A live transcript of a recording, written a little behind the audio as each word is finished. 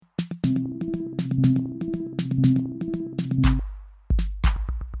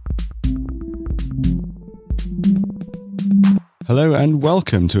Hello and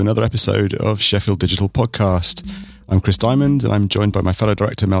welcome to another episode of Sheffield Digital Podcast. I'm Chris Diamond and I'm joined by my fellow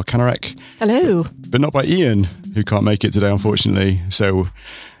director Mel Kanarek. Hello. But not by Ian, who can't make it today, unfortunately. So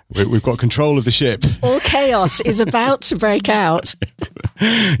we've got control of the ship. All chaos is about to break out.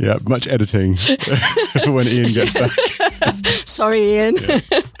 Yeah, much editing for when Ian gets back. Sorry, Ian. Yeah.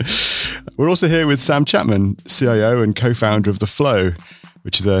 We're also here with Sam Chapman, CIO and co-founder of The Flow,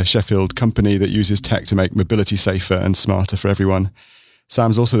 which is a Sheffield company that uses tech to make mobility safer and smarter for everyone.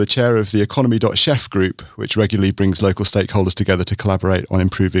 Sam's also the chair of the Economy.Chef group, which regularly brings local stakeholders together to collaborate on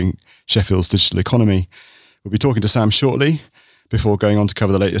improving Sheffield's digital economy. We'll be talking to Sam shortly before going on to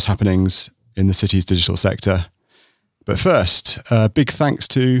cover the latest happenings in the city's digital sector. But first, big thanks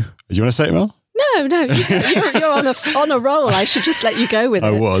to... Do you want to say it, Mel? No, you're on a roll. I should just let you go with it.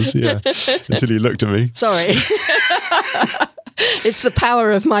 I was, yeah, until you looked at me. Sorry. It's the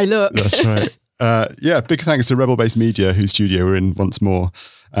power of my look. That's right. Big thanks to Rebel Base Media, whose studio we're in once more.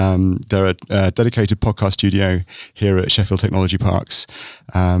 They're a dedicated podcast studio here at Sheffield Technology Parks,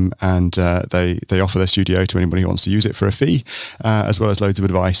 and they offer their studio to anybody who wants to use it for a fee, as well as loads of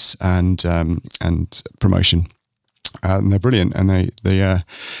advice and promotion. And they're brilliant, and they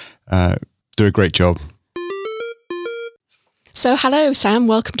do a great job. So, hello, Sam.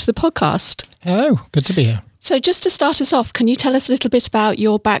 Welcome to the podcast. Hello. Good to be here. So just to start us off, can you tell us a little bit about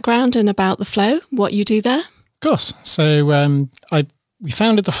your background and about The Flow, what you do there? Of course. So we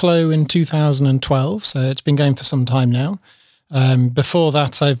founded The Flow in 2012, so it's been going for some time now. Before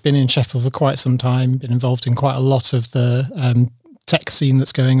that, I've been in Sheffield for quite some time, been involved in quite a lot of the tech scene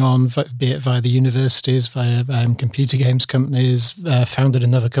that's going on, be it via the universities, via computer games companies, founded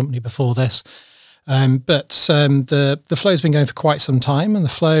another company before this. But the Flow's been going for quite some time, and The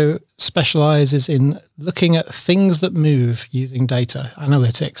Flow specialises in looking at things that move using data,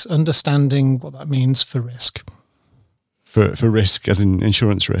 analytics, understanding what that means for risk. For risk, as in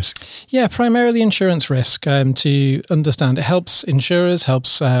insurance risk? Yeah, primarily insurance risk, to understand. It helps insurers,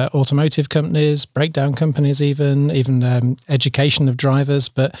 helps automotive companies, breakdown companies even education of drivers,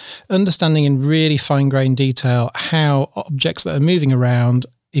 but understanding in really fine-grained detail how objects that are moving around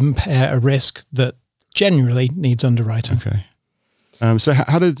impair a risk that generally needs underwriting. Okay. So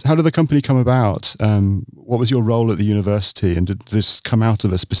how did the company come about? What was your role at the university, and did this come out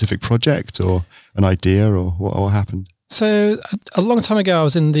of a specific project or an idea, or what happened? So a long time ago, I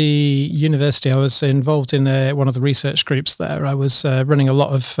was in the university. I was involved in one of the research groups there. I was running a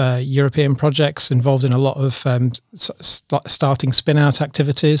lot of European projects, involved in a lot of starting spin-out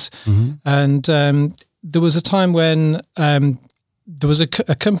activities. Mm-hmm. And there was a time when there was a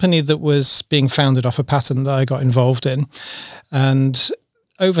company that was being founded off a patent that I got involved in. And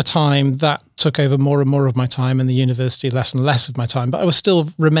over time, that took over more and more of my time, and the university less and less of my time. But I was still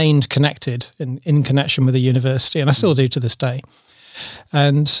remained connected in connection with the university, and I still do to this day.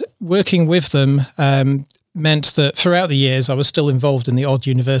 And working with them meant that throughout the years, I was still involved in the odd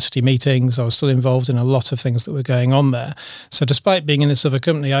university meetings. I was still involved in a lot of things that were going on there. So despite being in this other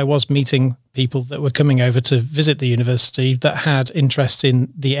company, I was meeting people that were coming over to visit the university that had interest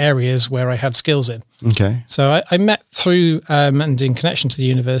in the areas where I had skills in. Okay. So I met through, and in connection to the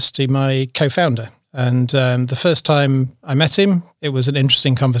university, my co-founder. And the first time I met him, it was an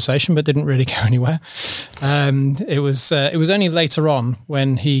interesting conversation, but didn't really go anywhere. It was only later on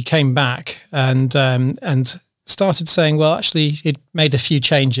when he came back and started saying, well, actually, he'd made a few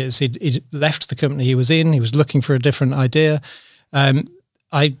changes. He'd left the company he was in. He was looking for a different idea.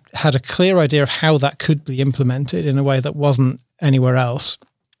 I had a clear idea of how that could be implemented in a way that wasn't anywhere else.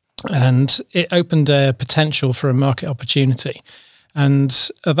 And it opened a potential for a market opportunity. And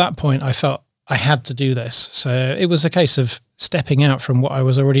at that point, I felt I had to do this. So it was a case of stepping out from what I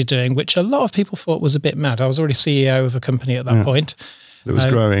was already doing, which a lot of people thought was a bit mad. I was already CEO of a company at that point. It was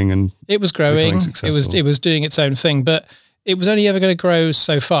growing, and it was growing. It was doing its own thing, but it was only ever going to grow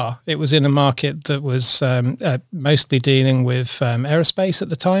so far. It was in a market that was mostly dealing with aerospace at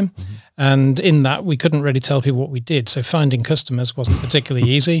the time. Mm-hmm. And in that, we couldn't really tell people what we did. So finding customers wasn't particularly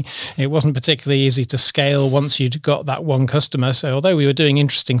easy. It wasn't particularly easy to scale once you'd got that one customer. So although we were doing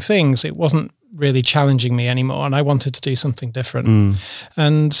interesting things, it wasn't really challenging me anymore. And I wanted to do something different.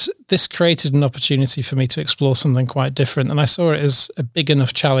 And this created an opportunity for me to explore something quite different. And I saw it as a big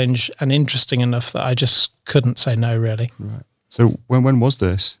enough challenge and interesting enough that I just couldn't say no, really. Right. So when was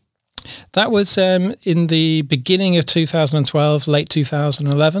this? That was in the beginning of 2012, late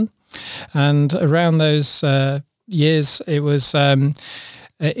 2011. And around those years, it was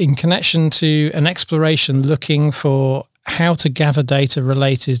in connection to an exploration looking for how to gather data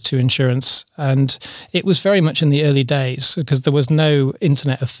related to insurance. And it was very much in the early days because there was no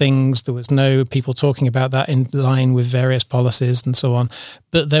Internet of Things. There was no people talking about that in line with various policies and so on.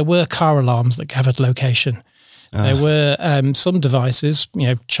 But there were car alarms that gathered location. There were some devices,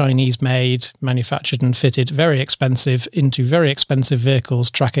 Chinese made, manufactured and fitted, very expensive, into very expensive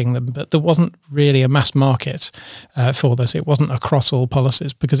vehicles tracking them. But there wasn't really a mass market for this. It wasn't across all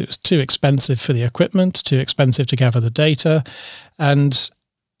policies because it was too expensive for the equipment, too expensive to gather the data. And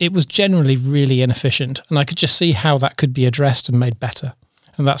it was generally really inefficient. And I could just see how that could be addressed and made better.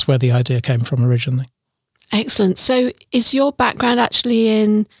 And that's where the idea came from originally. Excellent. So is your background actually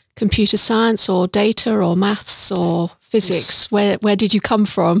in computer science or data or maths or physics? Where did you come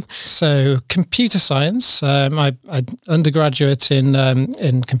from? So computer science. I undergraduate in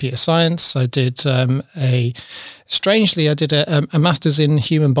computer science. I did a master's in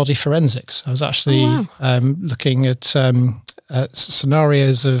human body forensics. I was actually looking at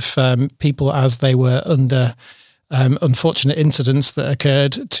scenarios of people as they were under unfortunate incidents that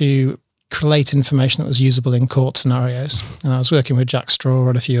occurred to collate information that was usable in court scenarios. And I was working with Jack Straw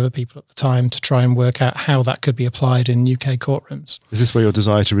and a few other people at the time to try and work out how that could be applied in UK courtrooms. Is this where your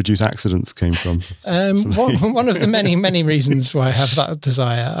desire to reduce accidents came from? One of the many reasons why I have that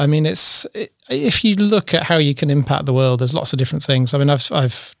desire. I mean, if you look at how you can impact the world, there's lots of different things. I mean,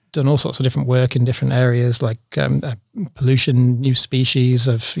 I've done all sorts of different work in different areas like pollution, new species.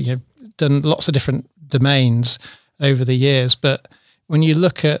 I've done lots of different domains over the years, but when you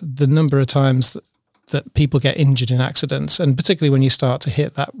look at the number of times that people get injured in accidents, and particularly when you start to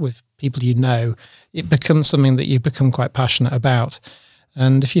hit that with people it becomes something that you become quite passionate about.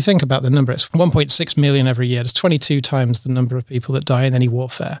 And if you think about the number, it's 1.6 million every year. It's 22 times the number of people that die in any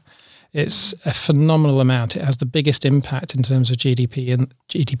warfare. It's a phenomenal amount. It has the biggest impact in terms of GDP and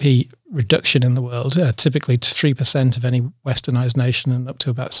GDP reduction in the world, typically 3% of any westernized nation and up to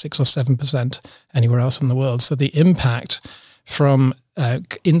about 6 or 7% anywhere else in the world. So the impact from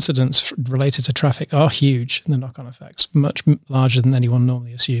incidents related to traffic are huge, and the knock-on effects much larger than anyone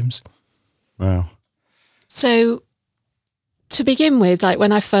normally assumes. Wow. So to begin with, like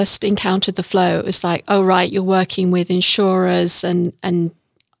when I first encountered the flow, it was like, oh, right, you're working with insurers, and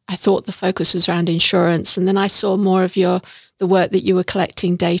I thought the focus was around insurance. And then I saw more of the work that you were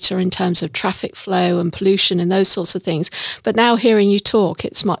collecting data in terms of traffic flow and pollution and those sorts of things. But now hearing you talk,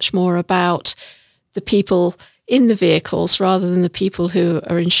 it's much more about the people in the vehicles rather than the people who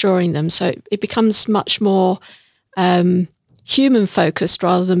are insuring them. So it becomes much more human focused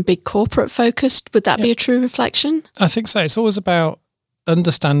rather than big corporate focused. Would that be a true reflection? I think so. It's always about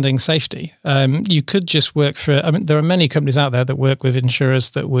understanding safety. You could just work there are many companies out there that work with insurers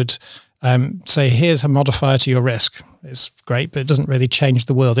that would say, here's a modifier to your risk. It's great, but it doesn't really change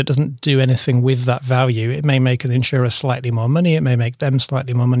the world. It doesn't do anything with that value. It may make an insurer slightly more money. It may make them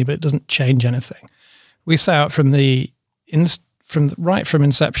slightly more money, but it doesn't change anything. We set out from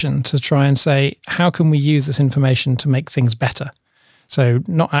inception to try and say, how can we use this information to make things better? So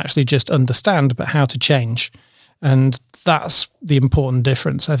not actually just understand, but how to change. And that's the important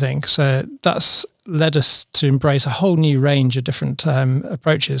difference, I think. So that's led us to embrace a whole new range of different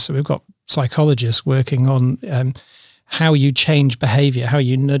approaches. So we've got psychologists working on how you change behavior, how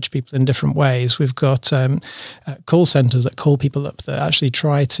you nudge people in different ways. We've got call centers that call people up that actually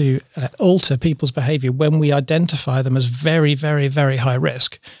try to alter people's behavior when we identify them as very, very, very high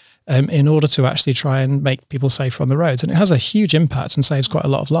risk in order to actually try and make people safer on the roads. And it has a huge impact and saves quite a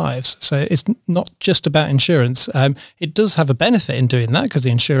lot of lives. So it's not just about insurance. It does have a benefit in doing that because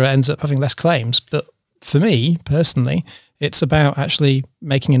the insurer ends up having less claims. But for me, personally, it's about actually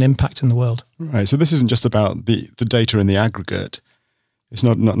making an impact in the world. Right. So this isn't just about the data in the aggregate. It's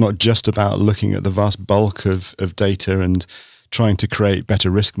not just about looking at the vast bulk of data and trying to create better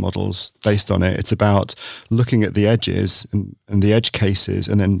risk models based on it. It's about looking at the edges and the edge cases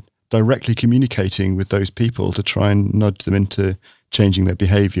and then directly communicating with those people to try and nudge them into changing their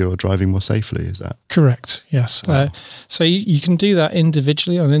behavior or driving more safely. Is that correct? Yes. Wow. So you can do that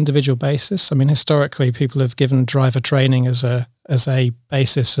individually on an individual basis. I mean, historically, people have given driver training as a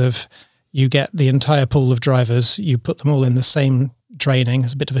basis of you get the entire pool of drivers, you put them all in the same training.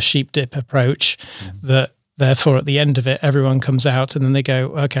 It's a bit of a sheep dip approach that therefore at the end of it, everyone comes out and then they go,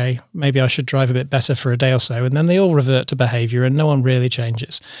 okay, maybe I should drive a bit better for a day or so. And then they all revert to behavior and no one really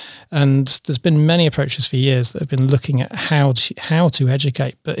changes. And there's been many approaches for years that have been looking at how to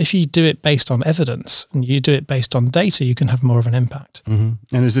educate. But if you do it based on evidence and you do it based on data, you can have more of an impact.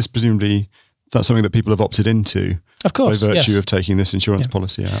 Mm-hmm. And is this presumably that's something that people have opted into Of course, by virtue yes. of taking this insurance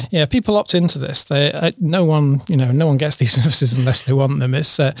policy out. Yeah, people opt into this. No one gets these services unless they want them.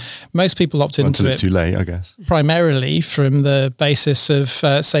 It's most people opt into Until it's too late, I guess. Primarily from the basis of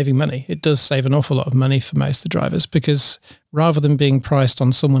saving money. It does save an awful lot of money for most of the drivers, because rather than being priced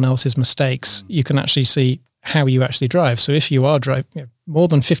on someone else's mistakes, you can actually see how you actually drive. So if you are driving, more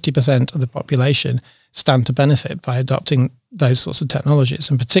than 50% of the population stand to benefit by adopting those sorts of technologies.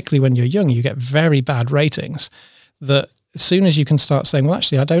 And particularly when you're young, you get very bad ratings that as soon as you can start saying, well,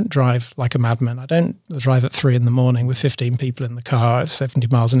 actually, I don't drive like a madman. I don't drive at 3 a.m. with 15 people in the car at 70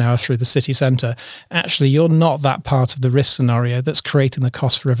 miles an hour through the city centre. Actually, you're not that part of the risk scenario that's creating the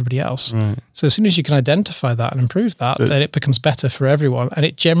cost for everybody else. Right. So as soon as you can identify that and improve that, then it becomes better for everyone. And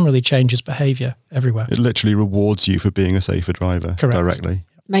it generally changes behaviour everywhere. It literally rewards you for being a safer driver. Correct. Directly.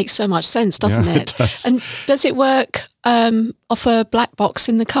 Makes so much sense, doesn't it? It does. And does it work off a black box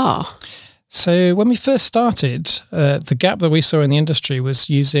in the car? So when we first started, the gap that we saw in the industry was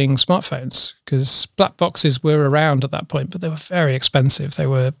using smartphones, because black boxes were around at that point, but they were very expensive. They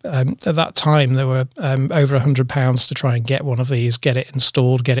were, at that time, they were over £100 to try and get one of these, get it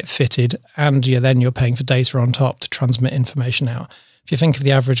installed, get it fitted, and then you're paying for data on top to transmit information out. If you think of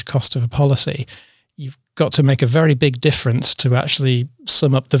the average cost of a policy, you've got to make a very big difference to actually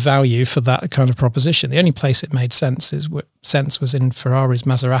sum up the value for that kind of proposition. The only place it made sense was in Ferraris,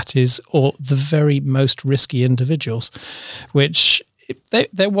 Maseratis, or the very most risky individuals, which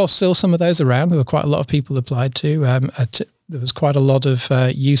there was still some of those around. There were quite a lot of people applied to. There was quite a lot of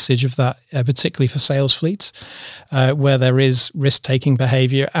usage of that, particularly for sales fleets, where there is risk-taking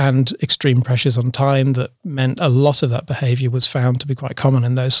behaviour and extreme pressures on time that meant a lot of that behaviour was found to be quite common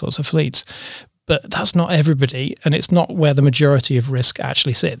in those sorts of fleets. But that's not everybody, and it's not where the majority of risk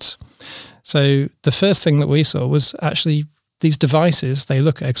actually sits. So the first thing that we saw was actually these devices, they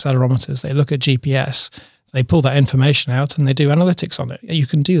look at accelerometers, they look at GPS, they pull that information out and they do analytics on it. You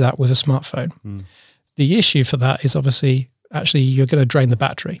can do that with a smartphone. The issue for that is obviously actually you're going to drain the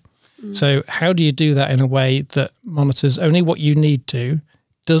battery. So how do you do that in a way that monitors only what you need to,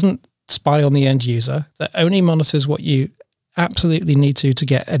 doesn't spy on the end user, that only monitors what you absolutely need to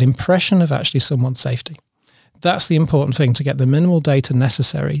get an impression of actually someone's safety? That's the important thing, to get the minimal data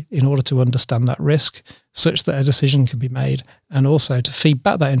necessary in order to understand that risk such that a decision can be made, and also to feed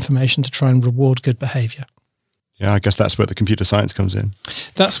back that information to try and reward good behaviour. Yeah, I guess that's where the computer science comes in.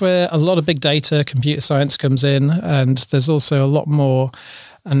 That's where a lot of big data, computer science comes in, and there's also a lot more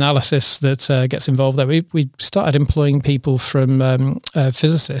analysis that gets involved there. We started employing people from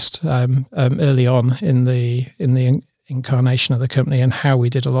physicists early on in the incarnation of the company, and how we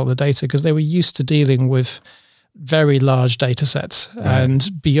did a lot of the data, because they were used to dealing with very large data sets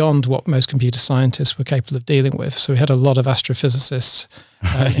and beyond what most computer scientists were capable of dealing with. So we had a lot of astrophysicists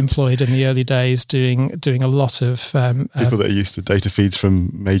employed in the early days doing a lot of people that are used to data feeds from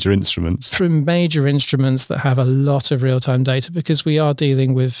major instruments. From major instruments that have a lot of real-time data, because we are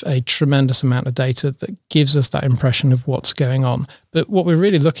dealing with a tremendous amount of data that gives us that impression of what's going on. But what we're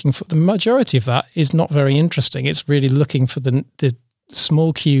really looking for, the majority of that is not very interesting. It's really looking for the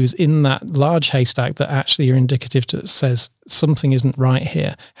small cues in that large haystack that actually are indicative that says something isn't right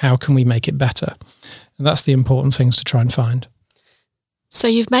here. How can we make it better? And that's the important things to try and find. So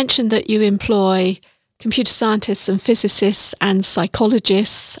you've mentioned that you employ computer scientists and physicists and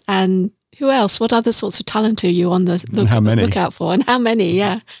psychologists, and who else? What other sorts of talent are you on the lookout for? And how many?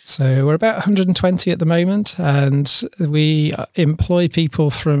 Yeah. So we're about 120 at the moment, and we employ people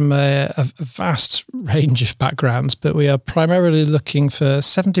from a vast range of backgrounds, but we are primarily looking for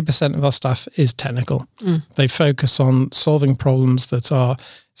 70% of our staff is technical. They focus on solving problems that are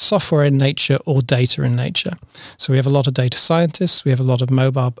software in nature or data in nature. So we have a lot of data scientists, we have a lot of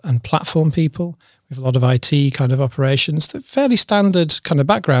mobile and platform people, we have a lot of IT kind of operations, they're fairly standard kind of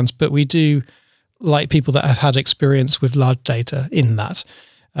backgrounds, but we do like people that have had experience with large data in that,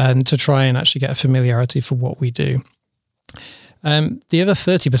 and to try and actually get a familiarity for what we do. The other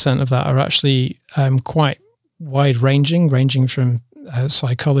 30% of that are actually quite ranging from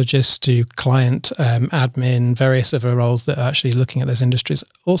psychologists to client admin, various other roles that are actually looking at those industries.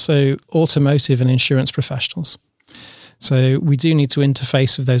 Also automotive and insurance professionals. So we do need to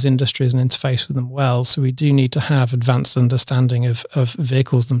interface with those industries and interface with them well. So we do need to have advanced understanding of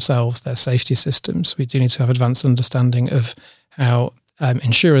vehicles themselves, their safety systems. We do need to have advanced understanding of how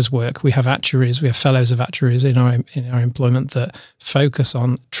insurers work. We have actuaries, we have fellows of actuaries in our employment that focus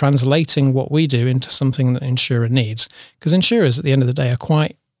on translating what we do into something that an insurer needs. Because insurers at the end of the day are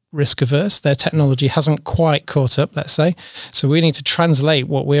quite risk averse. Their technology hasn't quite caught up, let's say. So we need to translate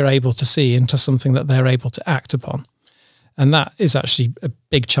what we're able to see into something that they're able to act upon. And that is actually a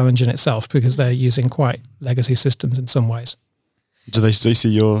big challenge in itself because they're using quite legacy systems in some ways. Do they see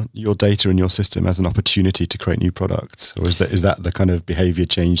your data and your system as an opportunity to create new products? Or is that the kind of behavior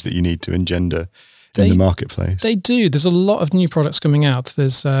change that you need to engender in the marketplace? They do. There's a lot of new products coming out.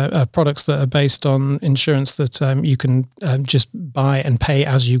 There's products that are based on insurance that you can just buy and pay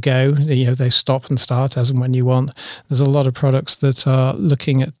as you go. They stop and start as and when you want. There's a lot of products that are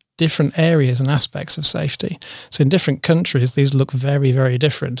looking at different areas and aspects of safety. So in different countries, these look very, very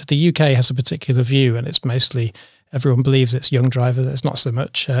different. The UK has a particular view, and it's mostly everyone believes it's young driver. It's not so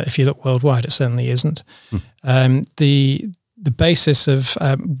much. If you look worldwide, it certainly isn't. The basis of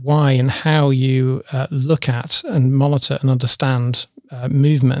why and how you look at and monitor and understand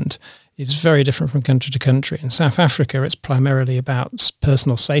movement is very different from country to country. In South Africa, it's primarily about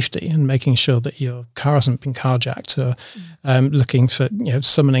personal safety and making sure that your car hasn't been carjacked, or looking for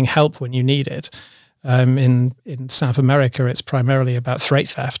summoning help when you need it. In South America, it's primarily about freight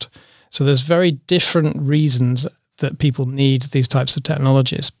theft. So there's very different reasons that people need these types of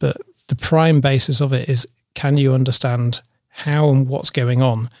technologies, but the prime basis of it is, can you understand how and what's going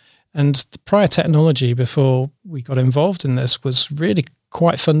on? And the prior technology before we got involved in this was really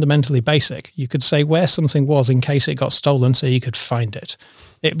quite fundamentally basic. You could say where something was in case it got stolen so you could find it.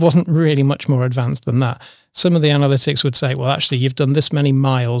 It wasn't really much more advanced than that. Some of the analytics would say, well, actually, you've done this many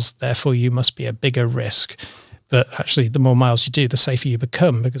miles, therefore you must be a bigger risk. But actually, the more miles you do, the safer you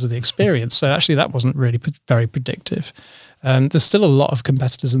become because of the experience. So actually, that wasn't really very predictive. There's still a lot of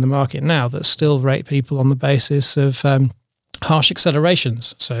competitors in the market now that still rate people on the basis of harsh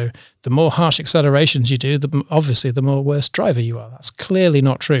accelerations. So the more harsh accelerations you do, obviously the more worse driver you are. That's clearly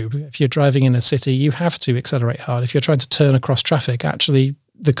not true. If you're driving in a city, you have to accelerate hard. If you're trying to turn across traffic, actually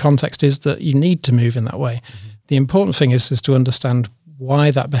the context is that you need to move in that way. Mm-hmm. The important thing is to understand why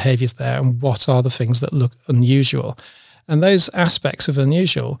that behavior is there and what are the things that look unusual. And those aspects of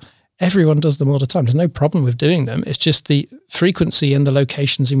unusual, everyone does them all the time. There's no problem with doing them. It's just the frequency and the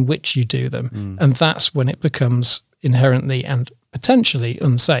locations in which you do them. And that's when it becomes inherently and potentially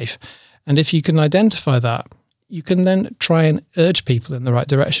unsafe. And if you can identify that, you can then try and urge people in the right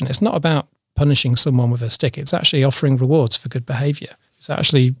direction. It's not about punishing someone with a stick. It's actually offering rewards for good behavior. It's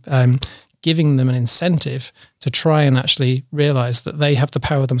actually giving them an incentive to try and actually realize that they have the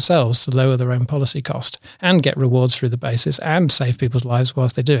power themselves to lower their own policy cost and get rewards through the basis and save people's lives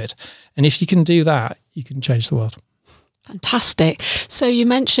whilst they do it. And if you can do that, you can change the world. Fantastic. So you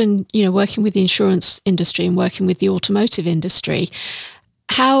mentioned, working with the insurance industry and working with the automotive industry.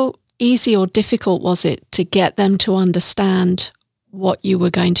 How easy or difficult was it to get them to understand what you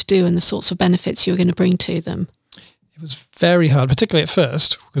were going to do and the sorts of benefits you were going to bring to them? It was very hard, particularly at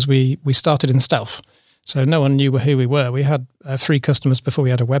first, because we started in stealth. So no one knew who we were. We had 3 customers before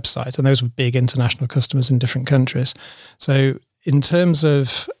we had a website, and those were big international customers in different countries. So in terms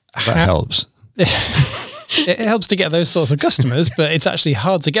of... That helps. It helps to get those sorts of customers, but it's actually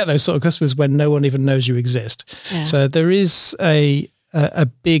hard to get those sort of customers when no one even knows you exist. Yeah. So there is a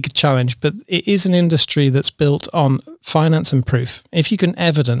big challenge, but it is an industry that's built on finance and proof. If you can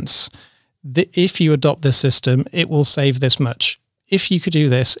evidence that if you adopt this system, it will save this much. If you could do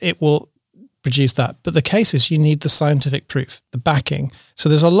this, it will produce that. But the case is you need the scientific proof, the backing. So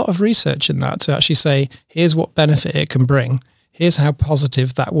there's a lot of research in that to actually say, here's what benefit it can bring. Here's how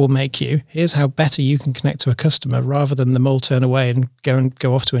positive that will make you. Here's how better you can connect to a customer rather than them all turn away and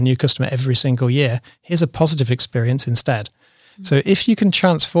go off to a new customer every single year. Here's a positive experience instead. Mm-hmm. So if you can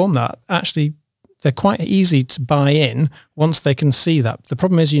transform that, actually, they're quite easy to buy in once they can see that. The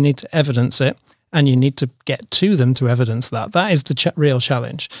problem is you need to evidence it and you need to get to them to evidence that. That is the real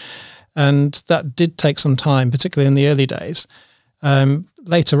challenge. And that did take some time, particularly in the early days.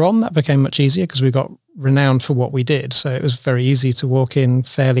 Later on, that became much easier because we got renowned for what we did. So it was very easy to walk in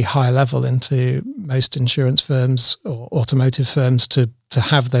fairly high level into most insurance firms or automotive firms to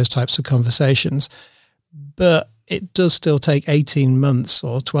have those types of conversations. But it does still take 18 months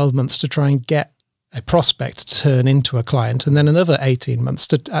or 12 months to try and get a prospect to turn into a client, and then another 18 months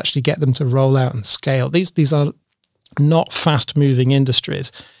to actually get them to roll out and scale. These are not fast-moving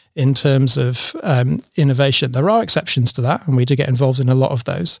industries in terms of innovation. There are exceptions to that, and we do get involved in a lot of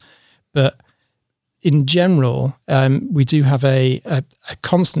those. But in general, we do have a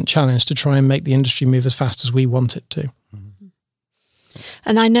constant challenge to try and make the industry move as fast as we want it to.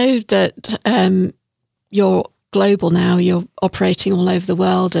 And I know that you're global now, you're operating all over the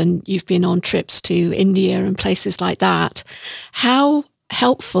world, and you've been on trips to India and places like that. How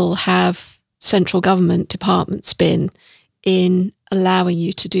helpful have central government departments been in allowing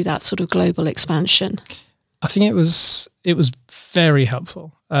you to do that sort of global expansion? I think it was very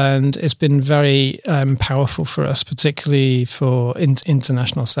helpful, and it's been very powerful for us, particularly for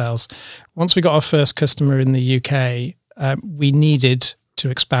international sales. Once we got our first customer in the UK, we needed to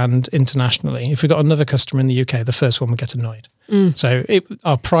expand internationally. If we got another customer in the UK, the first one would get annoyed. So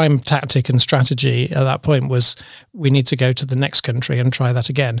our prime tactic and strategy at that point was we need to go to the next country and try that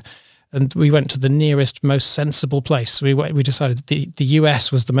again. And we went to the nearest, most sensible place. We decided the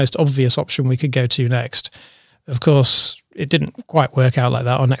US was the most obvious option we could go to next. Of course, it didn't quite work out like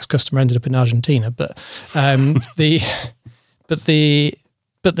that. Our next customer ended up in Argentina, but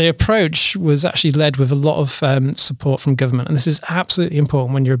the approach was actually led with a lot of support from government. And this is absolutely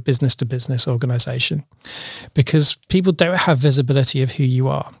important when you're a business-to-business organisation, because people don't have visibility of who you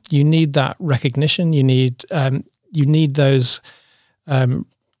are. You need that recognition. You need those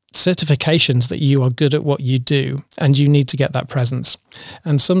certifications that you are good at what you do, and you need to get that presence.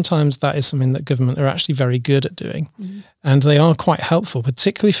 And sometimes that is something that government are actually very good at doing. And they are quite helpful,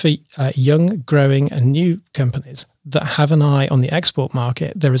 particularly for young, growing and new companies that have an eye on the export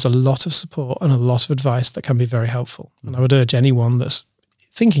market. There is a lot of support and a lot of advice that can be very helpful. And I would urge anyone that's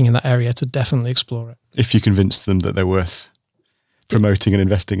thinking in that area to definitely explore it. If you convince them that they're worth promoting and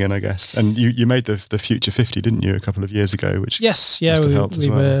investing in, I guess. And you made the Future 50, didn't you, a couple of years ago? Which yes, yeah, we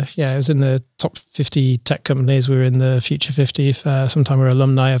were. Yeah, it was in the top 50 tech companies. We were in the Future 50. Sometime we're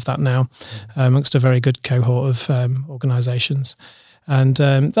alumni of that now, amongst a very good cohort of organisations, and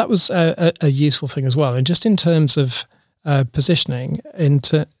that was a useful thing as well. And just in terms of positioning,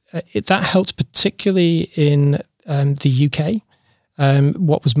 that helped particularly in the UK.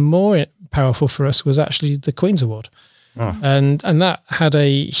 What was more powerful for us was actually the Queen's Award. Oh. And that had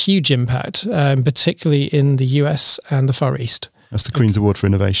a huge impact, particularly in the US and the Far East. That's the Queen's Award for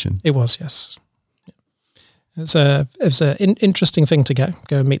Innovation. It was, yes. It was an interesting thing to go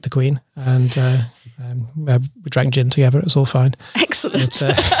and meet the Queen, and we drank gin together. It was all fine. Excellent.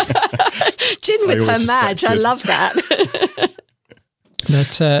 Gin with her Madge. I love that.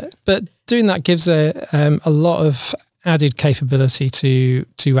 But doing that gives a lot of added capability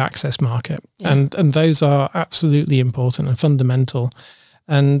to access market, and those are absolutely important and fundamental.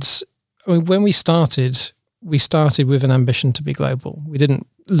 And I mean, when we started with an ambition to be global. We didn't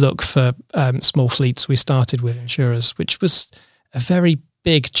look for small fleets. We started with insurers, which was a very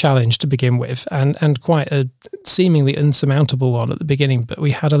big challenge to begin with, and quite a seemingly insurmountable one at the beginning. But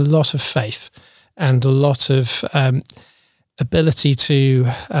we had a lot of faith and a lot of ability to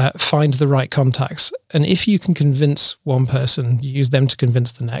find the right contacts. And if you can convince one person, you use them to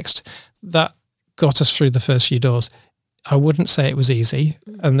convince the next. That got us through the first few doors. I wouldn't say it was easy.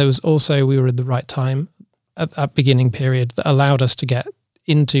 And there was also, we were in the right time at that beginning period that allowed us to get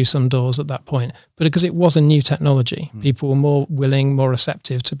into some doors at that point. But because it was a new technology, people were more willing, more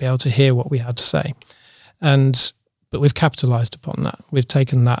receptive to be able to hear what we had to say. But we've capitalized upon that. We've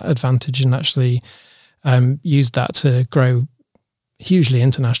taken that advantage and actually used that to grow hugely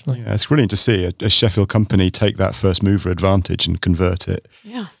internationally. Yeah, it's brilliant to see a Sheffield company take that first mover advantage and convert it.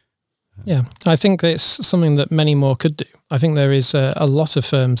 Yeah, I think it's something that many more could do. I think there is a lot of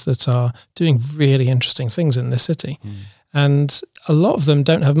firms that are doing really interesting things in this city. And a lot of them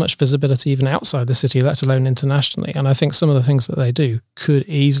don't have much visibility even outside the city, let alone internationally. And I think some of the things that they do could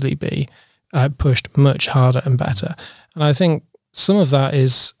easily be pushed much harder and better. And I think some of that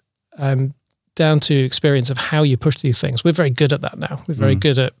is down to experience of how you push these things. We're very good at that now. We're very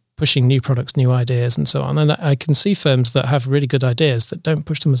good at pushing new products, new ideas, and so on. And I can see firms that have really good ideas that don't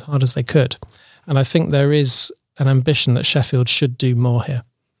push them as hard as they could. And I think there is an ambition that Sheffield should do more here.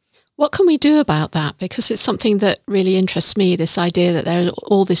 What can we do about that? Because it's something that really interests me, this idea that there is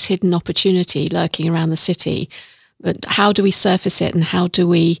all this hidden opportunity lurking around the city. But how do we surface it, and how do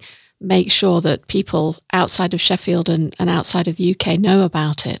we make sure that people outside of Sheffield and outside of the UK know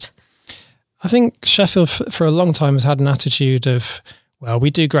about it? I think Sheffield for a long time has had an attitude of, well, we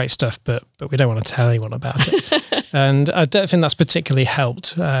do great stuff, but we don't want to tell anyone about it. And I don't think that's particularly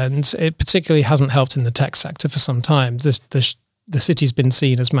helped. And it particularly hasn't helped in the tech sector for some time. The city's been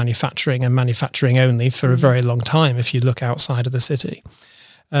seen as manufacturing and manufacturing only for a very long time if you look outside of the city.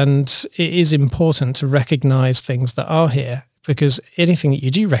 And it is important to recognise things that are here, because anything that you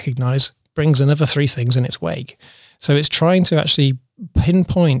do recognise brings another 3 things in its wake. So it's trying to actually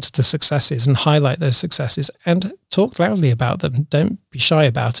pinpoint the successes and highlight those successes and talk loudly about them. Don't be shy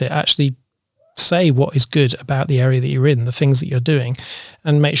about it. Actually say what is good about the area that you're in, the things that you're doing,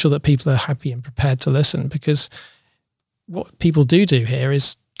 and make sure that people are happy and prepared to listen, because what people do here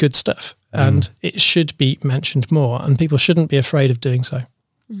is good stuff, and it should be mentioned more, and people shouldn't be afraid of doing so.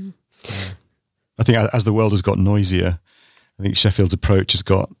 I think as the world has got noisier, I think Sheffield's approach has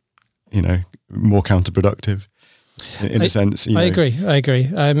got more counterproductive in a sense. I agree.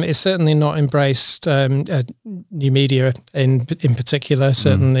 It's certainly not embraced new media in particular,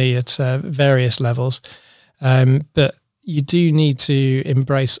 certainly at various levels. But you do need to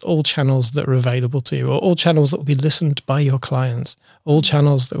embrace all channels that are available to you, or all channels that will be listened by your clients, all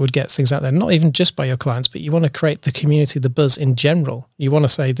channels that would get things out there, not even just by your clients, but you want to create the community, the buzz in general. You want to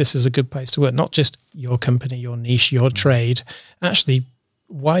say this is a good place to work, not just your company, your niche, your trade, actually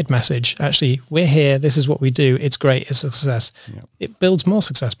wide message. Actually, we're here. This is what we do. It's great. It's a success. Yeah. It builds more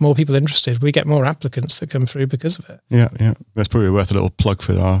success, more people interested. We get more applicants that come through because of it. Yeah. That's probably worth a little plug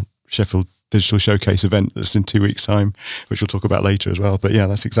for our Sheffield Digital Showcase event that's in 2 weeks' time, which we'll talk about later as well. But yeah,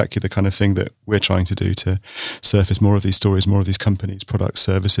 that's exactly the kind of thing that we're trying to do, to surface more of these stories, more of these companies, products,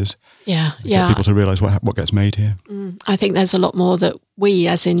 services. Get people to realise what gets made here. I think there's a lot more that we,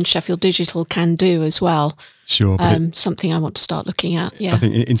 as in Sheffield Digital, can do as well. Sure. Something I want to start looking at. Yeah. I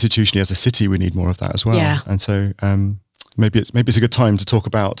think institutionally as a city, we need more of that as well. Yeah. And so maybe it's a good time to talk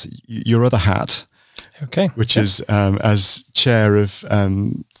about your other hat. Okay. Which is as chair of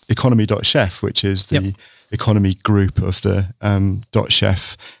Economy.Chef, which is the economy group of the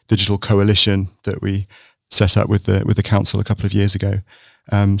 .Chef Digital Coalition that we set up with the council a couple of years ago.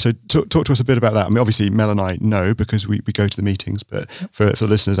 So talk to us a bit about that. I mean, obviously Mel and I know because we go to the meetings, but for the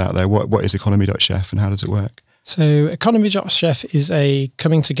listeners out there, what is Economy.Chef and how does it work? So Economy.Chef is a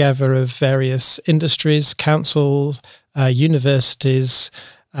coming together of various industries, councils, universities,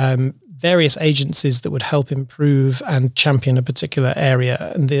 various agencies that would help improve and champion a particular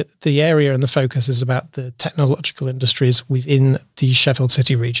area. And the area and the focus is about the technological industries within the Sheffield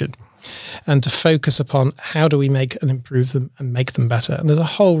City region, and to focus upon how do we make and improve them and make them better. And there's a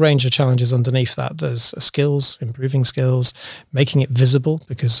whole range of challenges underneath that. There's skills, improving skills, making it visible,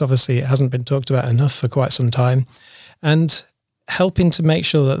 because obviously it hasn't been talked about enough for quite some time, and helping to make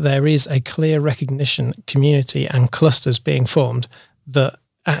sure that there is a clear recognition, community and clusters being formed that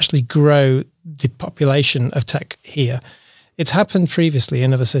actually grow the population of tech here. It's happened previously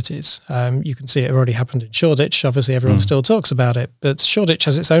in other cities. You can see it already happened in Shoreditch. Obviously, everyone still talks about it, but Shoreditch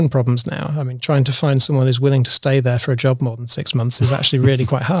has its own problems now. I mean, trying to find someone who's willing to stay there for a job more than 6 months is actually really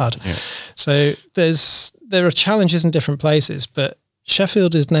quite hard. Yeah. So there are challenges in different places, but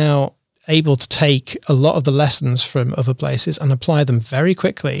Sheffield is now able to take a lot of the lessons from other places and apply them very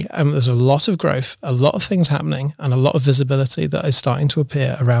quickly. And there's a lot of growth, a lot of things happening, and a lot of visibility that is starting to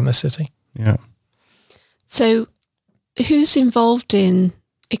appear around the city. Yeah. So who's involved in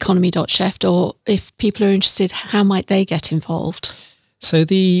Economy.Chef, or if people are interested, how might they get involved? So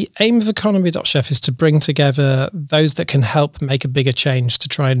the aim of Economy.Chef is to bring together those that can help make a bigger change to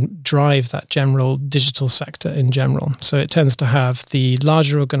try and drive that general digital sector in general. So it tends to have the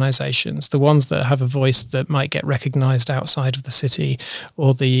larger organisations, the ones that have a voice that might get recognised outside of the city,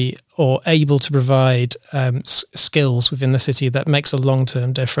 or able to provide skills within the city that makes a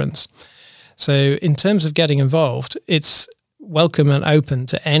long-term difference. So in terms of getting involved, it's welcome and open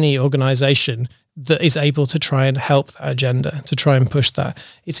to any organisation that is able to try and help that agenda, to try and push that.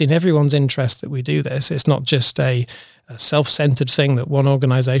 It's in everyone's interest that we do this. It's not just a self-centered thing that one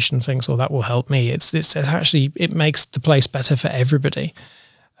organisation thinks, oh, that will help me. It's actually, it makes the place better for everybody.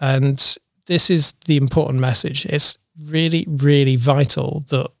 And this is the important message. It's really, really vital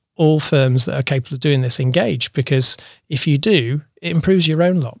that all firms that are capable of doing this engage, because if you do, it improves your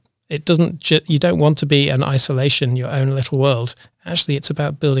own lot. It doesn't. You don't want to be in isolation, your own little world. Actually, it's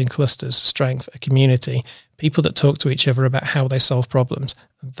about building clusters, strength, a community, people that talk to each other about how they solve problems.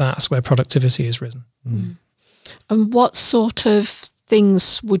 That's where productivity has risen. Mm. And what sort of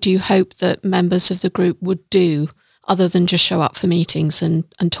things would you hope that members of the group would do other than just show up for meetings and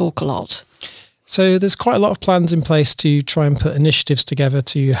talk a lot? So there's quite a lot of plans in place to try and put initiatives together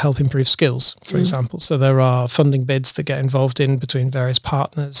to help improve skills, for example. So there are funding bids that get involved in between various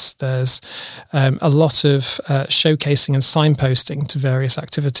partners. There's a lot of showcasing and signposting to various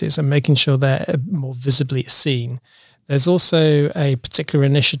activities and making sure they're more visibly seen. There's also a particular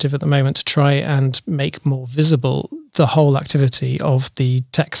initiative at the moment to try and make more visible the whole activity of the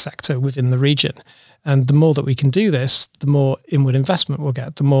tech sector within the region. And the more that we can do this, the more inward investment we'll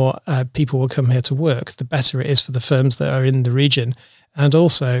get, the more people will come here to work, the better it is for the firms that are in the region, and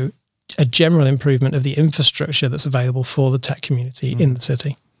also a general improvement of the infrastructure that's available for the tech community in the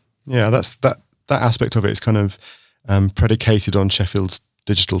city. Yeah, that aspect of it is kind of predicated on Sheffield's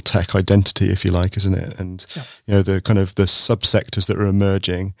digital tech identity, if you like, isn't it? And the kind of the subsectors that are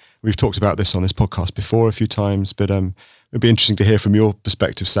emerging. We've talked about this on this podcast before a few times, but it'd be interesting to hear from your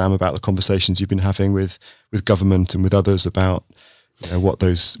perspective, Sam, about the conversations you've been having with government and with others about what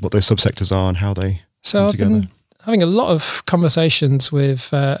those subsectors are and how they come together. having a lot of conversations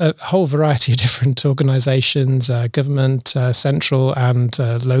with a whole variety of different organisations, government, central and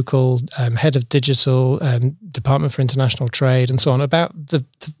local, head of digital, Department for International Trade and so on, about the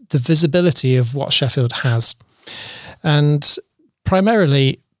visibility of what Sheffield has. And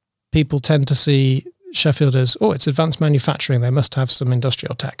primarily, people tend to see Sheffield as, it's advanced manufacturing, they must have some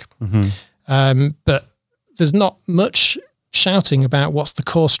industrial tech. But there's not much shouting about what's the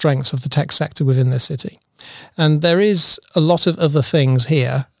core strengths of the tech sector within this city. And there is a lot of other things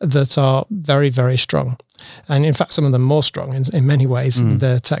here that are very, very strong. And in fact, some of them more strong in many ways in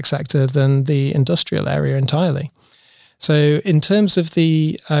the tech sector than the industrial area entirely. So in terms of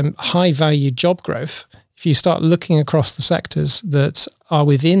the high value job growth, if you start looking across the sectors that are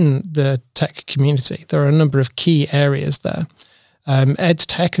within the tech community, there are a number of key areas there. Ed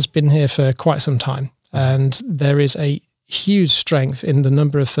Tech has been here for quite some time, and there is a huge strength in the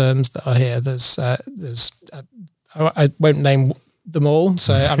number of firms that are here. I won't name them all,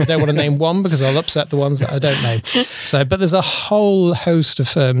 so I don't want to name one because I'll upset the ones that I don't name. But there's a whole host of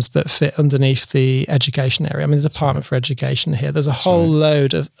firms that fit underneath the education area. I mean, there's a Department for Education here. There's a whole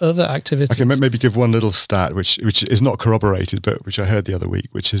load of other activities. Okay, maybe give one little stat, which is not corroborated, but which I heard the other week,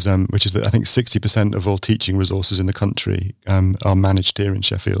 which is that I think 60% of all teaching resources in the country are managed here in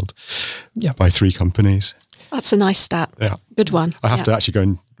Sheffield by 3 companies. That's a nice stat. Yeah. Good one. I have to actually go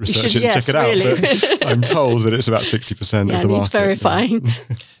and research it and check it out. Really. But I'm told that it's about 60% of the market. Needs verifying. And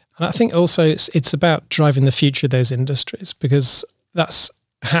I think also it's about driving the future of those industries, because that's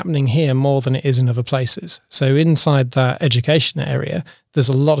happening here more than it is in other places. So inside that education area, there's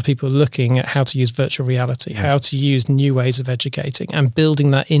a lot of people looking at how to use virtual reality, how to use new ways of educating and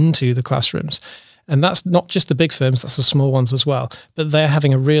building that into the classrooms. And that's not just the big firms, that's the small ones as well. But they're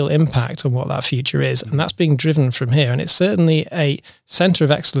having a real impact on what that future is. And that's being driven from here. And it's certainly a centre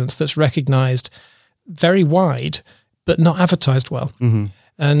of excellence that's recognised very wide, but not advertised well. Mm-hmm.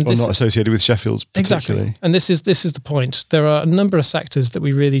 And not associated with Sheffield particularly. Exactly. And this is the point. There are a number of sectors that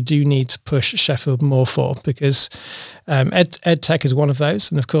we really do need to push Sheffield more for, because ed tech is one of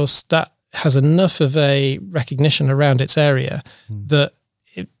those. And of course, that has enough of a recognition around its area that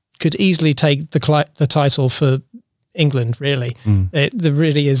could easily take the title for England, really. There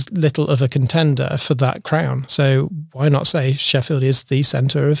really is little of a contender for that crown. So why not say Sheffield is the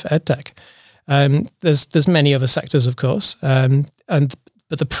centre of EdTech? There's many other sectors, of course,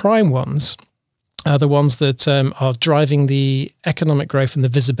 but the prime ones are the ones that are driving the economic growth and the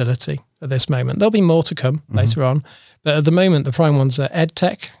visibility at this moment. There'll be more to come later on, but at the moment, the prime ones are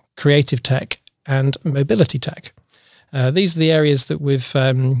EdTech, Creative Tech, and Mobility Tech. These are the areas that we've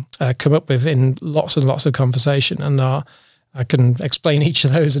come up with in lots and lots of conversation, and I can explain each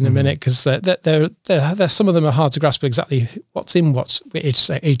of those in a minute, because they're some of them are hard to grasp exactly what's in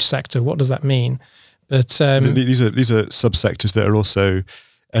each sector. What does that mean? But these are subsectors that are also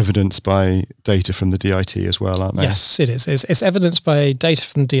evidenced by data from the DIT as well, aren't they? Yes, it is. It's evidenced by data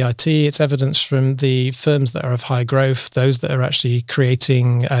from DIT. It's evidenced from the firms that are of high growth, those that are actually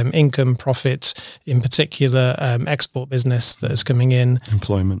creating income, profit, in particular export business that is coming in.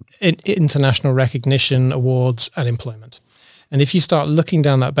 Employment. International recognition, awards and employment. And if you start looking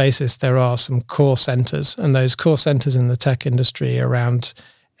down that basis, there are some core centres, and those core centres in the tech industry around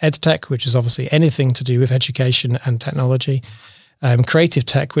EdTech, which is obviously anything to do with education and technology. Creative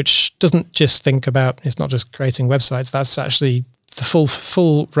Tech, which doesn't just think about, it's not just creating websites, that's actually the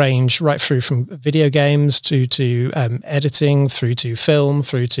full range, right through from video games to editing, through to film,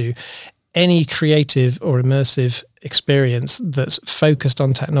 through to any creative or immersive experience that's focused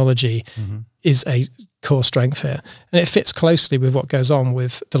on technology is a core strength here. And it fits closely with what goes on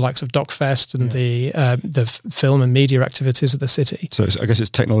with the likes of DocFest and the film and media activities of the city. So I guess it's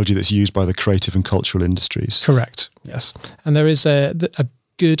technology that's used by the creative and cultural industries. Correct, yes. And there is a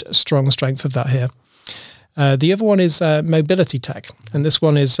good, strong strength of that here. The other one is mobility tech. And this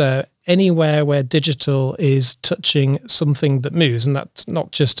one is anywhere where digital is touching something that moves. And that's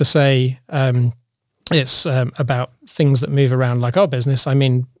not just to say it's about things that move around like our business. I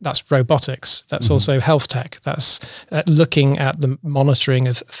mean, that's robotics. That's also health tech. That's looking at the monitoring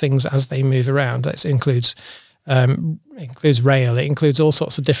of things as they move around. That includes rail. It includes all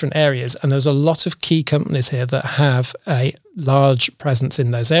sorts of different areas. And there's a lot of key companies here that have a large presence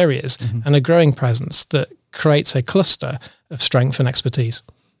in those areas and a growing presence that creates a cluster of strength and expertise.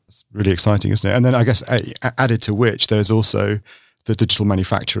 It's really exciting, isn't it? And then I guess added to which there's also the digital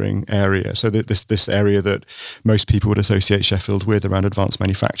manufacturing area. So this area that most people would associate Sheffield with around advanced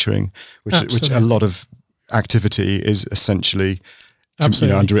manufacturing, which a lot of activity is essentially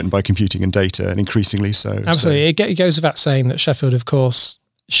underwritten by computing and data, and increasingly so. Absolutely. It goes without saying that Sheffield, of course,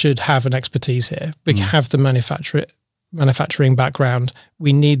 should have an expertise here. We have the manufacturing background.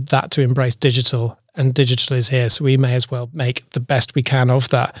 We need that to embrace digital, and digital is here. So we may as well make the best we can of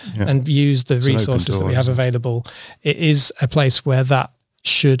that and use the resources that we have available. It is a place where that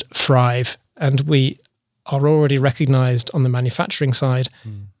should thrive. And we are already recognized on the manufacturing side,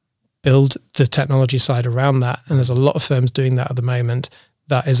 build the technology side around that. And there's a lot of firms doing that at the moment.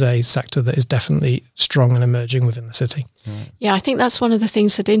 That is a sector that is definitely strong and emerging within the city. Yeah, I think that's one of the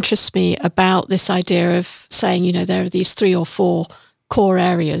things that interests me about this idea of saying, there are these 3 or 4 core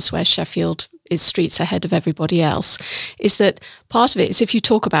areas where Sheffield is streets ahead of everybody else, is that part of it is if you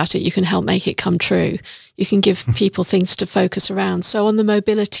talk about it, you can help make it come true. You can give people things to focus around. So on the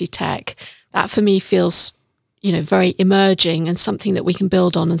mobility tech, that for me feels very emerging and something that we can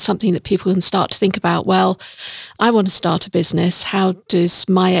build on and something that people can start to think about, well, I want to start a business. How does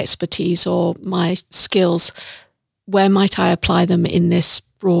my expertise or my skills, where might I apply them in this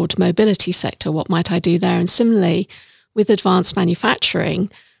broad mobility sector? What might I do there? And similarly, with advanced manufacturing,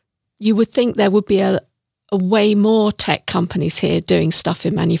 you would think there would be a way more tech companies here doing stuff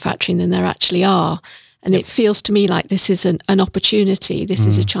in manufacturing than there actually are. And it feels to me like this is an opportunity. This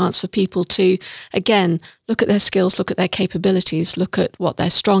is a chance for people to, again, look at their skills, look at their capabilities, look at what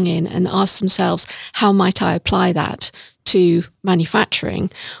they're strong in and ask themselves, how might I apply that to manufacturing?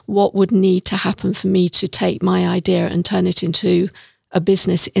 What would need to happen for me to take my idea and turn it into a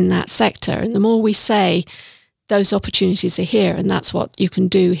business in that sector? And the more we say those opportunities are here and that's what you can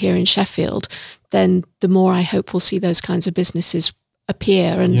do here in Sheffield, then the more I hope we'll see those kinds of businesses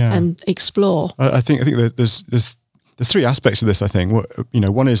appear and explore. I think that there's 3 aspects of this. I think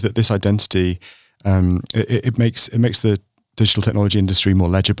one is that this identity it makes the digital technology industry more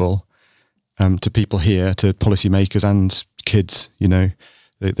legible to people here, to policymakers and kids.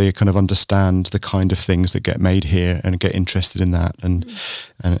 They kind of understand the kind of things that get made here and get interested in that, and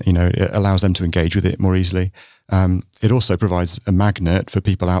it allows them to engage with it more easily. It also provides a magnet for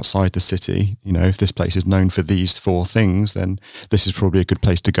people outside the city. If this place is known for these 4 things, then this is probably a good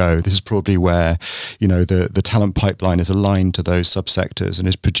place to go. This is probably where, the talent pipeline is aligned to those subsectors and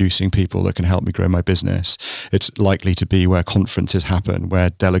is producing people that can help me grow my business. It's likely to be where conferences happen, where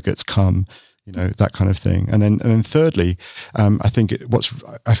delegates come, that kind of thing. And then thirdly, I think what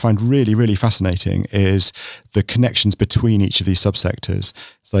I find really, really fascinating is the connections between each of these subsectors.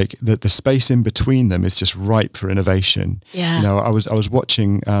 It's like the space in between them is just ripe for innovation. Yeah. I was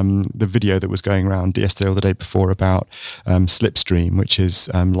watching the video that was going around yesterday or the day before about Slipstream, which is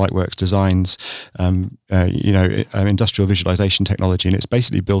Lightworks Design's industrial visualization technology, and it's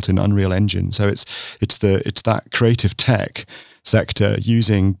basically built in Unreal Engine. So it's that creative tech sector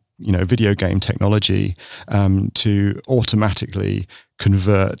using video game technology to automatically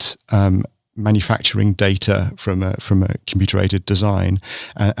convert manufacturing data from a computer-aided design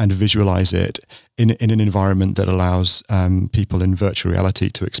and visualize it in an environment that allows people in virtual reality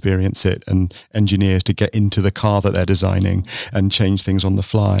to experience it and engineers to get into the car that they're designing and change things on the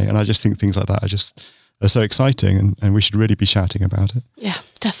fly. And I just think things like that are so exciting, and we should really be shouting about it. Yeah,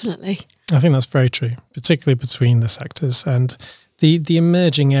 definitely. I think that's very true, particularly between the sectors. And the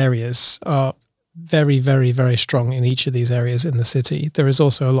emerging areas are very, very, very strong in each of these areas in the city. There is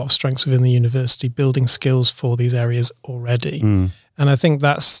also a lot of strengths within the university building skills for these areas already. And I think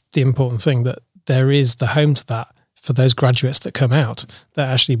that's the important thing, that there is the home to that for those graduates that come out that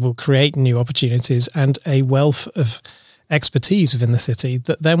actually will create new opportunities and a wealth of expertise within the city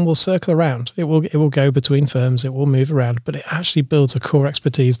that then will circle around. It will go between firms, it will move around, but it actually builds a core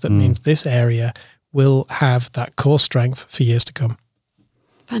expertise that means this area will have that core strength for years to come.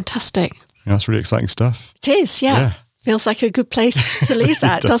 Fantastic. Yeah, that's really exciting stuff. It is, yeah. Feels like a good place to leave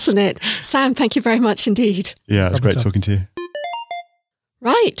that, doesn't it? Sam, thank you very much indeed. Yeah, it was great talking to you.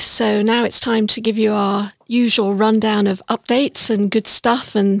 Right, so now it's time to give you our usual rundown of updates and good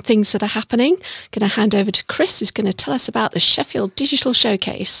stuff and things that are happening. Going to hand over to Chris, who's going to tell us about the Sheffield Digital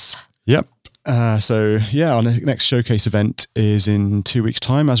Showcase. Yep. Our next showcase event is in 2 weeks'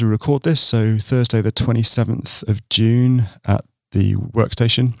 time as we record this. So Thursday, the 27th of June at the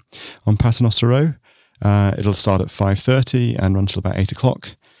Workstation on Paternoster Row. It'll start at 5:30 and run till about 8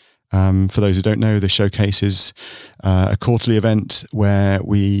 o'clock. For those who don't know, the showcase is a quarterly event where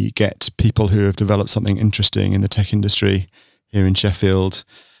we get people who have developed something interesting in the tech industry here in Sheffield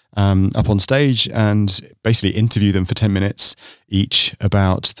up on stage and basically interview them for 10 minutes each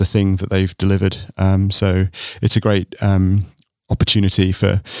about the thing that they've delivered. So it's a great opportunity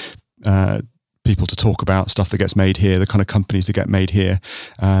for people to talk about stuff that gets made here, the kind of companies that get made here,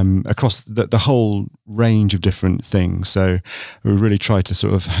 across the whole range of different things. So we really try to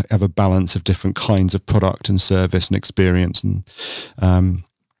sort of have a balance of different kinds of product and service and experience. And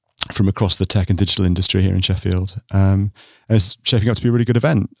from across the tech and digital industry here in Sheffield. And it's shaping up to be a really good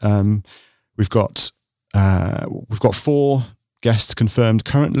event. We've got 4 guests confirmed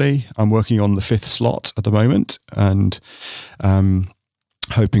currently. I'm working on the 5th slot at the moment, and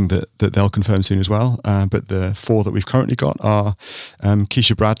hoping that they'll confirm soon as well. But the 4 that we've currently got are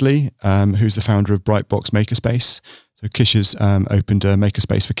Keisha Bradley, who's the founder of Brightbox Makerspace. So Keisha's opened a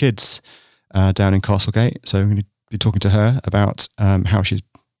makerspace for kids down in Castlegate. So I'm going to be talking to her about how she's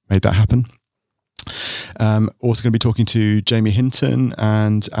made that happen. Also going to be talking to Jamie Hinton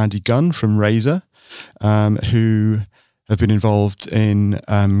and Andy Gunn from Razor, who have been involved in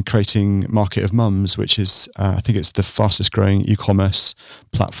creating Market of Mums, which is, I think it's the fastest growing e-commerce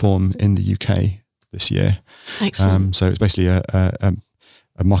platform in the UK this year. Excellent. So it's basically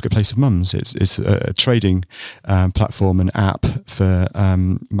a marketplace of mums. It's a trading platform and app for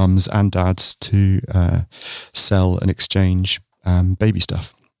mums and dads to sell and exchange baby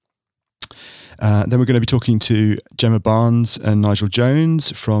stuff. Then we're going to be talking to Gemma Barnes and Nigel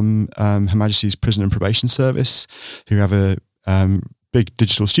Jones from Her Majesty's Prison and Probation Service, who have a big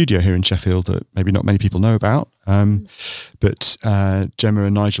digital studio here in Sheffield that maybe not many people know about. But Gemma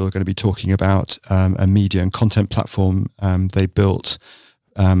and Nigel are going to be talking about a media and content platform they built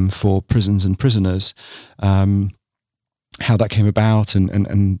for prisons and prisoners. How that came about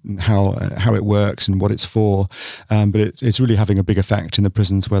and how it works and what it's for, but it's really having a big effect in the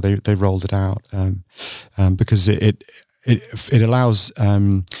prisons where they rolled it out, because it allows,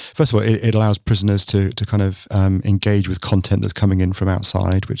 first of all, it allows prisoners to kind of engage with content that's coming in from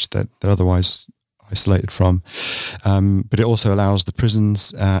outside, which they're otherwise isolated from, but it also allows the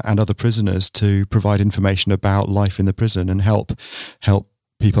prisons and other prisoners to provide information about life in the prison and help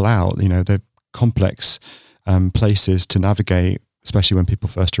people out. You know, they're complex places to navigate, especially when people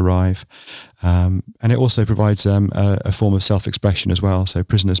first arrive. And it also provides a form of self-expression as well. So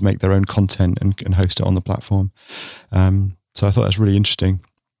prisoners make their own content and host it on the platform. So I thought that's really interesting.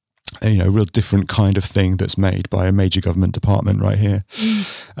 You know, a real different kind of thing that's made by a major government department right here.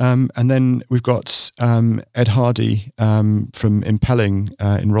 And then we've got Ed Hardy from Impelling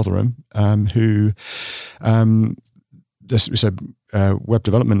in Rotherham, who it's a web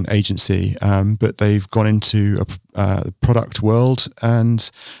development agency, but they've gone into a product world,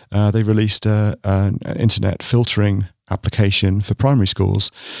 and they released an internet filtering application for primary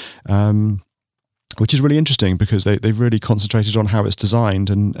schools, which is really interesting because they've really concentrated on how it's designed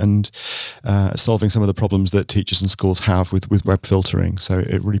and solving some of the problems that teachers and schools have with web filtering. So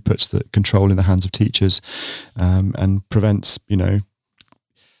it really puts the control in the hands of teachers and prevents, you know,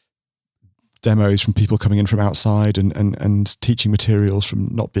 demos from people coming in from outside and teaching materials from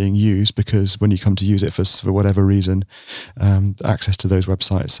not being used, because when you come to use it for whatever reason, access to those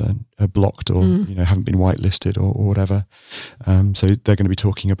websites are blocked or you know, haven't been whitelisted or whatever. So they're going to be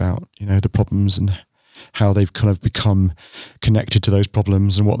talking about, you know, the problems and how they've kind of become connected to those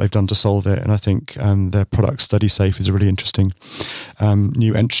problems and what they've done to solve it. And I think their product Study Safe is a really interesting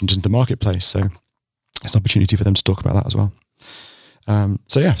new entrant into the marketplace. So it's an opportunity for them to talk about that as well.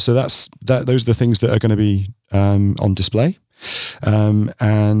 So that's that. Those are the things that are going to be on display,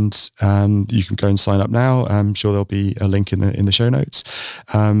 and you can go and sign up now. I'm sure there'll be a link in the show notes.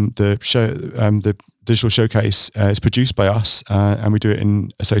 The digital showcase is produced by us, and we do it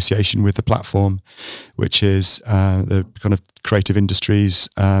in association with the platform, which is the kind of creative industries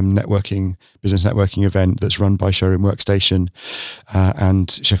business networking event that's run by Showroom Workstation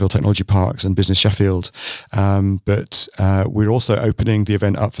and Sheffield Technology Parks and Business Sheffield. But we're also opening the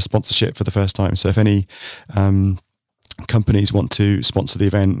event up for sponsorship for the first time. So if any companies want to sponsor the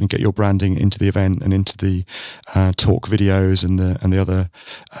event and get your branding into the event and into the talk videos and the other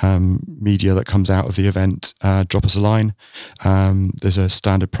media that comes out of the event, drop us a line. There's a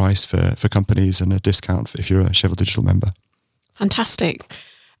standard price for companies and a discount if you're a Sheffield Digital member. Fantastic.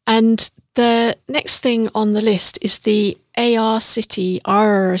 And the next thing on the list is the AR City,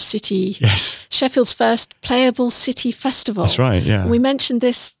 yes, Sheffield's first Playable City Festival. That's right, yeah. We mentioned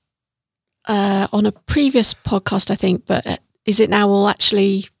this on a previous podcast, I think, but is it now all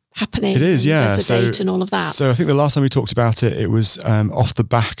actually happening? It is, yeah. There's a date and all of that. So I think the last time we talked about it, it was off the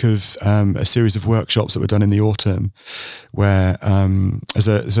back of a series of workshops that were done in the autumn, where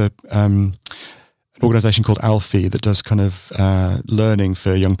there's an organisation called Alfie that does kind of learning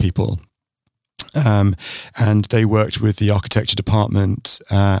for young people. And they worked with the architecture department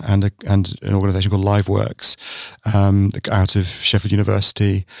and an organisation called LiveWorks out of Sheffield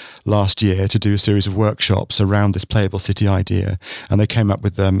University last year to do a series of workshops around this playable city idea. And they came up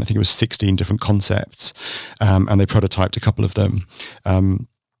with I think it was 16 different concepts, and they prototyped a couple of them.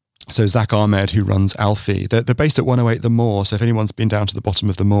 So Zach Ahmed, who runs Alfie, they're based at 108 The Moor. So if anyone's been down to the bottom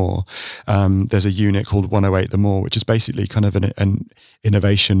of the Moor, there's a unit called 108 The Moor, which is basically kind of an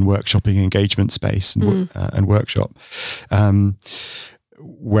innovation workshopping engagement space and workshop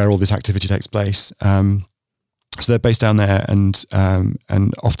where all this activity takes place. So they're based down there, and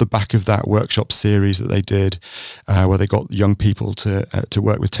off the back of that workshop series that they did, where they got young people to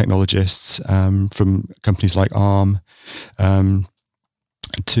work with technologists from companies like Arm,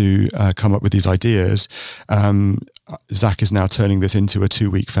 to come up with these ideas. Zach is now turning this into a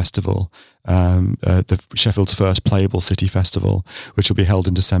 2-week festival, the Sheffield's first Playable City Festival, which will be held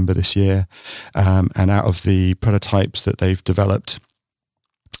in December this year. And out of the prototypes that they've developed,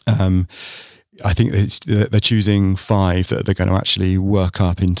 I think they're choosing 5 that they're going to actually work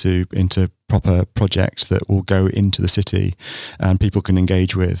up into proper projects that will go into the city and people can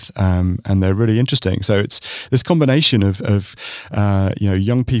engage with, and they're really interesting. So it's this combination of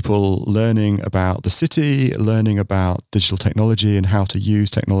young people learning about the city, learning about digital technology and how to use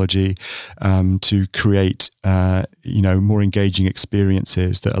technology to create more engaging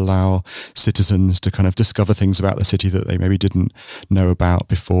experiences that allow citizens to kind of discover things about the city that they maybe didn't know about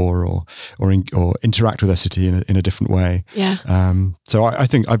before, or interact with their city in a different way. Yeah. So I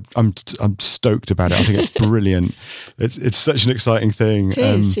think I'm stoked about it. I think it's brilliant. It's such an exciting thing. It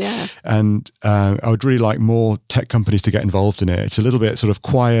is, yeah. And I would really like more tech companies to get involved in it. It's a little bit sort of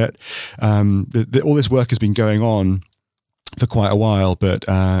quiet. All this work has been going on for quite a while, but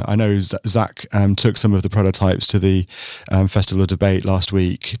I know Zach took some of the prototypes to the Festival of Debate last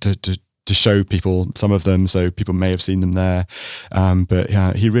week to show people some of them, so people may have seen them there. But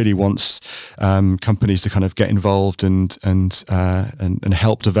he really wants companies to kind of get involved and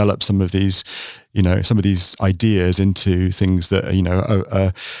help develop some of these ideas into things that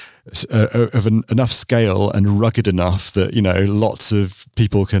are of enough scale and rugged enough that lots of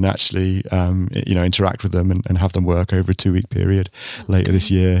people can actually interact with them and have them work over a 2-week period later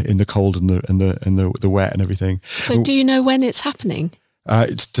this year in the cold and the wet and everything. So do you know when it's happening?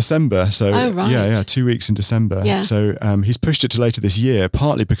 It's December, so yeah, 2 weeks in December. Yeah. So he's pushed it to later this year,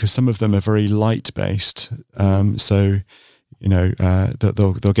 partly because some of them are very light based. So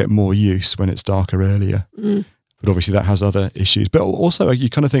they'll get more use when it's darker earlier. But obviously that has other issues. But also you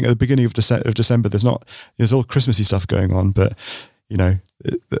kind of think at the beginning of December, there's all Christmassy stuff going on, but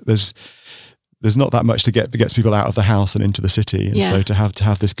there's not that much gets people out of the house and into the city, and so to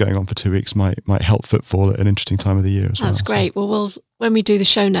have this going on for 2 weeks might help footfall at an interesting time of the year as well. That's great. So. Well, when we do the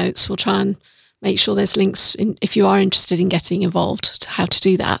show notes, we'll try and make sure there's links if you are interested in getting involved to how to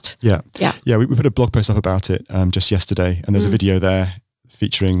do that. Yeah. We put a blog post up about it just yesterday, and there's a video there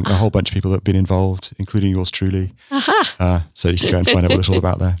featuring a whole bunch of people that have been involved, including yours truly. So you can go and find out what it's all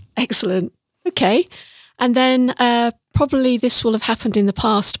about there. Excellent. Okay. And then probably this will have happened in the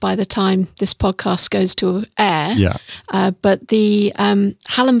past by the time this podcast goes to air. Yeah. But the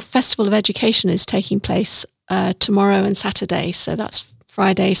Hallam Festival of Education is taking place tomorrow and Saturday. So that's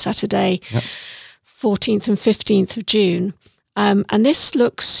Friday, Saturday, 14th and 15th of June. And this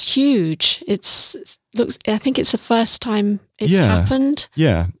looks huge. I think it's the first time it's happened.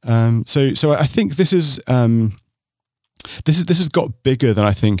 Yeah. So I think this is... This has got bigger than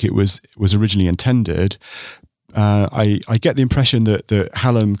I think it was originally intended. I get the impression that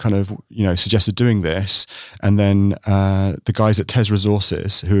Hallam kind of suggested doing this, and then the guys at TES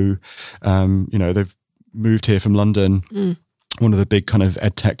Resources, who they've moved here from London, one of the big kind of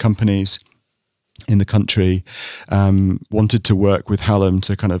ed tech companies in the country, wanted to work with Hallam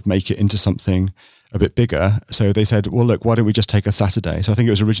to kind of make it into something a bit bigger. So they said, well, look, why don't we just take a Saturday? So I think it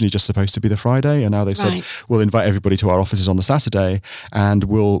was originally just supposed to be the Friday, and now they've said, we'll invite everybody to our offices on the Saturday, and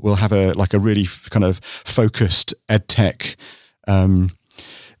we'll have a really kind of focused ed tech,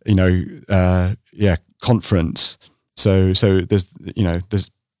 conference. So there's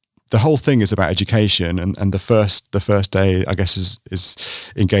the whole thing is about education, and the first day, I guess, is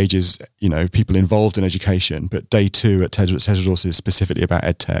engages people involved in education. But day 2 at TES Resources is specifically about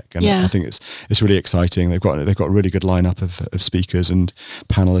ed tech, and I think it's really exciting. They've got a really good lineup of speakers and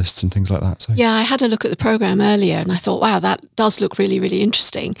panelists and things like that. So I had a look at the program earlier, and I thought, wow, that does look really, really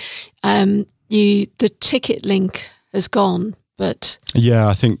interesting. The ticket link has gone, but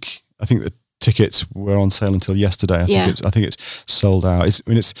I think the tickets were on sale until yesterday. I think it's sold out.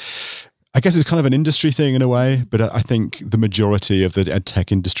 I guess it's kind of an industry thing in a way, but I think the majority of the ed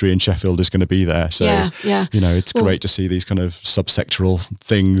tech industry in Sheffield is going to be there. So it's great to see these kind of subsectoral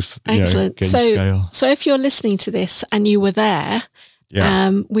things. Excellent. Gain scale. So if you're listening to this and you were there,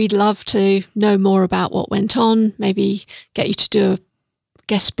 we'd love to know more about what went on. Maybe get you to do a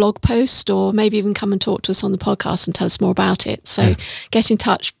guest blog post, or maybe even come and talk to us on the podcast and tell us more about it. So get in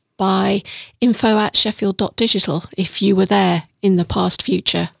touch by info@sheffield.digital if you were there in the past,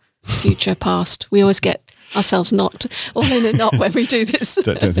 future past. We always get ourselves knocked all in a knot when we do this.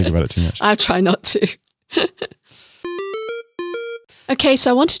 Don't think about it too much. I'll try not to. Okay, so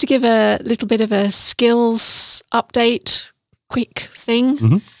I wanted to give a little bit of a skills update, quick thing.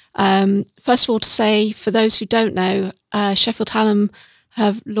 Mm-hmm. First of all, to say, for those who don't know, Sheffield Hallam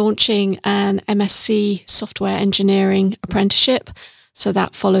have launching an MSc software engineering apprenticeship. So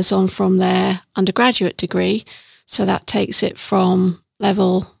that follows on from their undergraduate degree. So that takes it from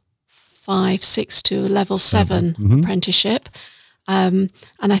level 5, 6 to level 7 apprenticeship. And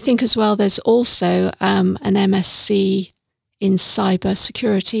I think as well, there's also an MSc in cyber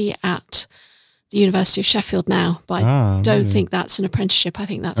security at the University of Sheffield now, but I don't think that's an apprenticeship. I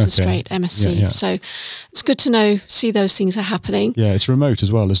think that's a straight MSc. Yeah. So it's good to know, see those things are happening. Yeah, it's remote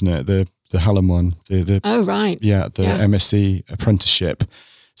as well, isn't it? The Hallam one. Oh, right. Yeah, the MSc apprenticeship.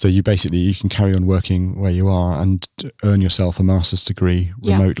 So you can carry on working where you are and earn yourself a master's degree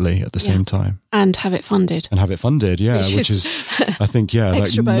remotely at the same time. And have it funded. Which is I think,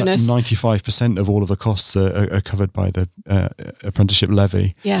 extra bonus. 95% of all of the costs are covered by the apprenticeship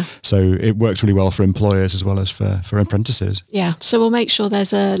levy. Yeah. So it works really well for employers as well as for apprentices. Yeah. So we'll make sure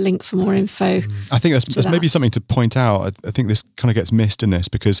there's a link for more info. I think that's maybe something to point out. I think this kind of gets missed in this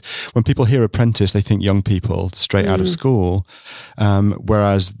because when people hear apprentice, they think young people straight out of school,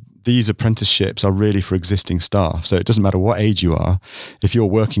 whereas these apprenticeships are really for existing staff. So it doesn't matter what age you are. If you're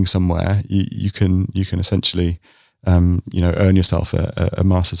working somewhere, you can essentially, earn yourself a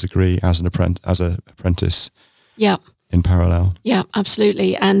master's degree as an apprentice. Yeah. In parallel. Yeah,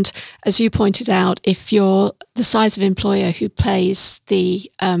 absolutely. And as you pointed out, if you're the size of employer who pays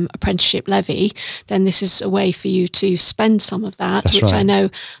the apprenticeship levy, then this is a way for you to spend some of that, That's which right. I know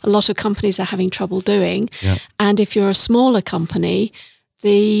a lot of companies are having trouble doing. Yeah. And if you're a smaller company,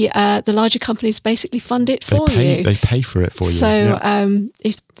 the larger companies basically fund it for you. They pay for it for you. So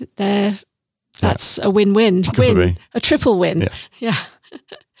if that's a win-win, a triple win. Yeah.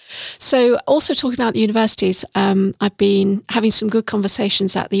 So also talking about the universities, I've been having some good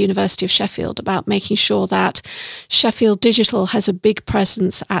conversations at the University of Sheffield about making sure that Sheffield Digital has a big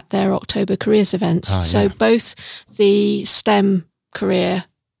presence at their October careers events. So both the STEM career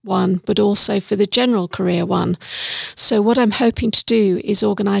one, but also for the general career one. So what I'm hoping to do is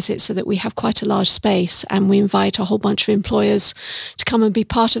organise it so that we have quite a large space and we invite a whole bunch of employers to come and be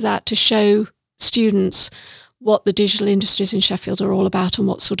part of that, to show students what the digital industries in Sheffield are all about and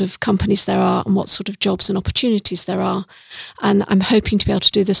what sort of companies there are and what sort of jobs and opportunities there are. And I'm hoping to be able to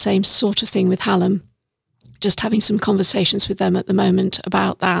do the same sort of thing with Hallam. Just having some conversations with them at the moment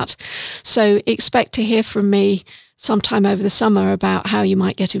about that. So expect to hear from me sometime over the summer about how you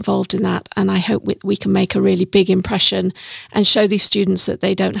might get involved in that. And I hope we can make a really big impression and show these students that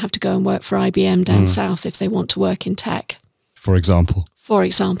they don't have to go and work for IBM down south if they want to work in tech. For example.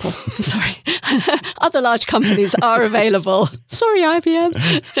 Sorry. Other large companies are available. Sorry,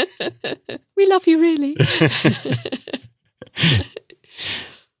 IBM. We love you, really.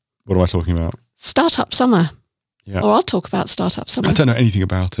 What am I talking about? Startup Summer. Yeah. Or I'll talk about Startup Summer. I don't know anything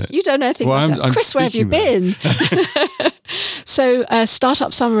about it. You don't know anything about it. Chris, where have you been? So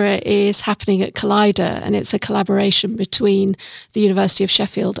Startup Summer is happening at Collider, and it's a collaboration between the University of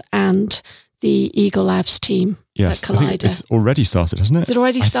Sheffield and the Eagle Labs team Yes, at Collider. I think it's already started, hasn't it? Has it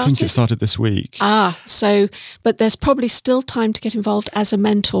already started? I think it started this week. But there's probably still time to get involved as a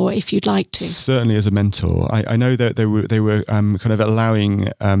mentor if you'd like to. Certainly as a mentor. I know that they were kind of allowing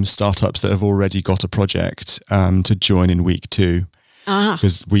startups that have already got a project to join in week 2.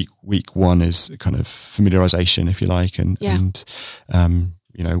 Because week 1 is kind of familiarization, if you like, and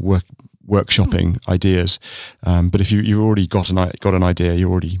workshopping ideas. But if you've already got an idea,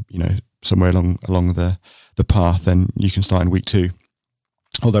 you're already somewhere along the path, then you can start in week 2.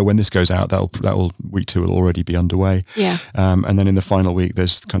 Although when this goes out, that'll week 2 will already be underway. Yeah. And then in the final week,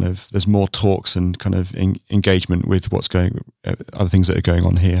 there's more talks and kind of engagement with other things that are going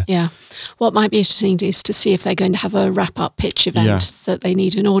on here. Yeah. What might be interesting is to see if they're going to have a wrap-up pitch event that they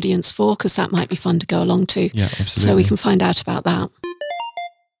need an audience for, because that might be fun to go along to. Yeah, absolutely. So we can find out about that.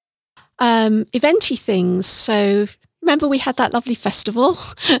 Eventy things. So remember we had that lovely festival?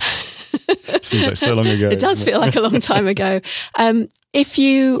 Seems like so long ago. It does feel like a long time ago. If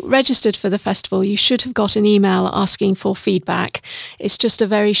you registered for the festival, you should have got an email asking for feedback. It's just a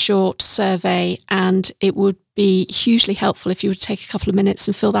very short survey, and it would be hugely helpful if you would take a couple of minutes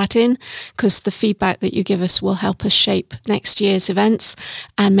and fill that in, because the feedback that you give us will help us shape next year's events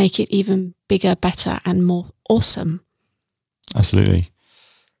and make it even bigger, better, and more awesome. Absolutely.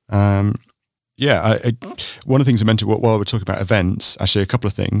 one of the things I mentioned while we're talking about events, actually a couple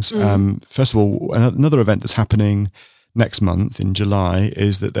of things. First of all, another event that's happening next month in July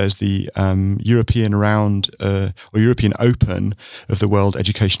is that there's the European round or European Open of the World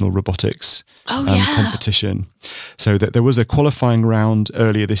Educational Robotics competition. So that there was a qualifying round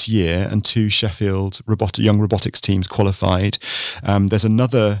earlier this year, and 2 Sheffield young robotics teams qualified. There's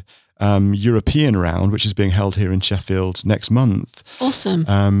another European round which is being held here in Sheffield next month.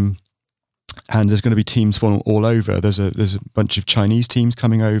 Awesome. And there's going to be teams from all over. There's a bunch of Chinese teams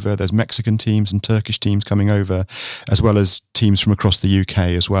coming over. There's Mexican teams and Turkish teams coming over, as well as teams from across the UK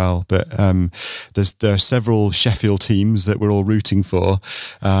as well. But there are several Sheffield teams that we're all rooting for,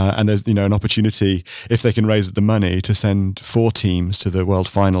 and there's an opportunity, if they can raise the money, to send 4 teams to the World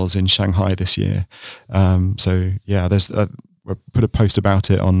Finals in Shanghai this year. There's we put a post about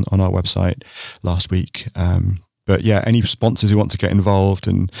it on our website last week. But yeah, any sponsors who want to get involved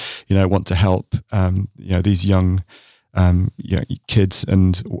and, want to help, these young kids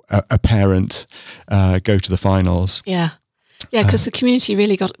and a parent go to the finals. Yeah. Yeah, because the community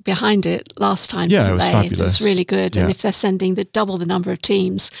really got behind it last time. Yeah, it was fabulous. It was really good. Yeah. And if they're sending double the number of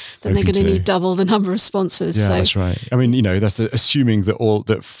teams, then they're going to need double the number of sponsors. Yeah, that's right. I mean, that's assuming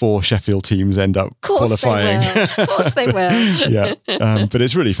that 4 Sheffield teams end up qualifying. Of course they will. Yeah, but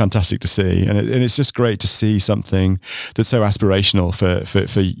it's really fantastic to see, and it's just great to see something that's so aspirational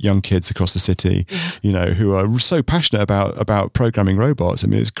for young kids across the city. Who are so passionate about programming robots. I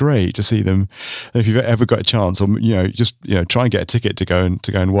mean, it's great to see them. If you've ever got a chance, or try and get a ticket to go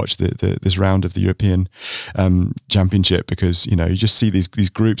and watch this round of the European Championship, because you just see these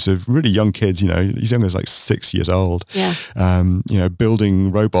groups of really young kids, as young as like 6 years old,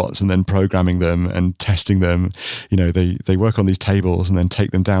 building robots and then programming them and testing them. They work on these tables and then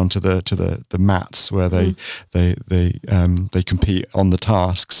take them down to the mats where they compete on the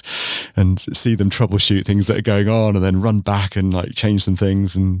tasks, and see them troubleshoot things that are going on, and then run back and like change some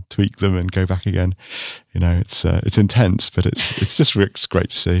things and tweak them and go back again. It's intense, but it's great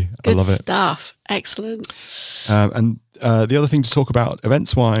to see. Good I love it. Stuff. Excellent. And the other thing to talk about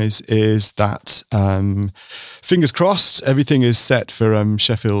events-wise is that, fingers crossed, everything is set for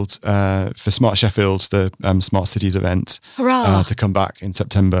Sheffield, for Smart Sheffield, the Smart Cities event, to come back in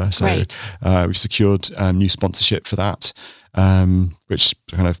September. So we've secured new sponsorship for that, which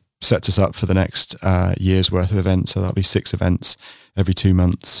kind of sets us up for the next year's worth of events. So that'll be 6 events every 2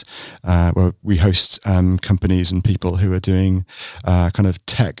 months, where we host companies and people who are doing kind of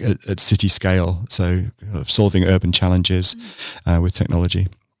tech at city scale, so kind of solving urban challenges with technology.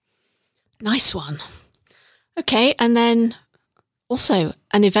 Nice one. Okay, and then also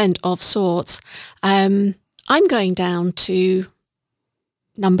an event of sorts. I'm going down to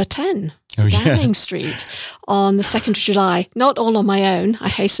number 10. Downing Street on the 2nd of July. Not all on my own, I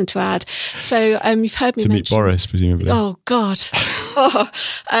hasten to add. So you've heard me mention... To meet Boris, presumably. Oh, God.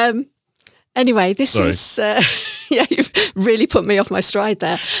 Anyway, this is... you've really put me off my stride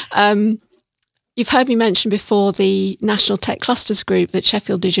there. You've heard me mention before the National Tech Clusters group that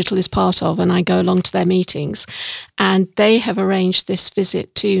Sheffield Digital is part of, and I go along to their meetings. And they have arranged this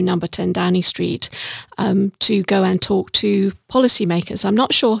visit to number 10 Downing Street to go and talk to policymakers. I'm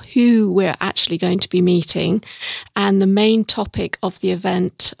not sure who we're actually going to be meeting. And the main topic of the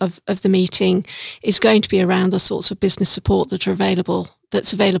event, of the meeting, is going to be around the sorts of business support that's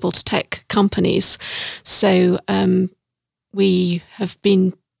available to tech companies. So we have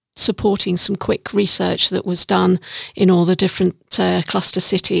been supporting some quick research that was done in all the different cluster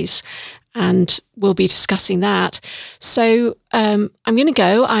cities, and we'll be discussing that. So I'm going to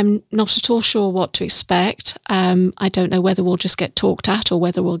go. I'm not at all sure what to expect. I don't know whether we'll just get talked at or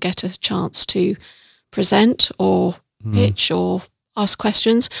whether we'll get a chance to present or pitch or ask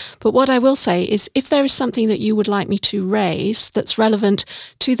questions. But what I will say is, if there is something that you would like me to raise that's relevant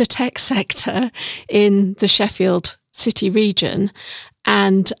to the tech sector in the Sheffield City region,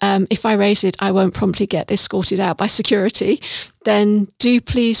 and if I raise it, I won't promptly get escorted out by security, then do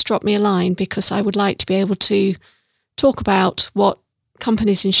please drop me a line, because I would like to be able to talk about what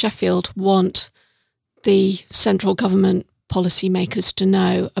companies in Sheffield want the central government policymakers to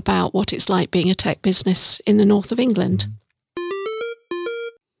know about what it's like being a tech business in the north of England.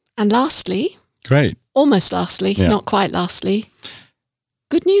 And lastly, almost lastly, not quite lastly,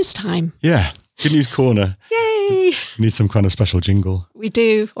 good news time. Yeah, good news corner. Yay! We need some kind of special jingle. We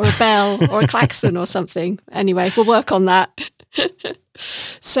do, or a bell, or a klaxon or something. Anyway, we'll work on that.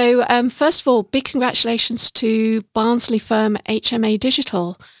 So first of all, big congratulations to Barnsley firm HMA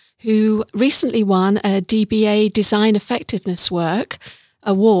Digital, who recently won a DBA Design Effectiveness Work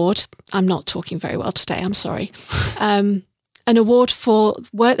Award. I'm not talking very well today, I'm sorry. An an award for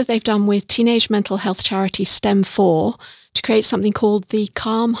work that they've done with teenage mental health charity STEM4 to create something called the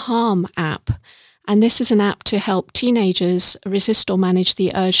Calm Harm app. And this is an app to help teenagers resist or manage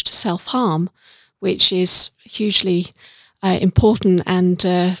the urge to self-harm, which is hugely important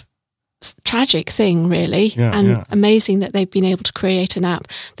and tragic thing, really. Amazing that they've been able to create an app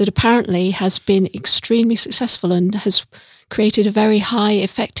that apparently has been extremely successful and has created a very high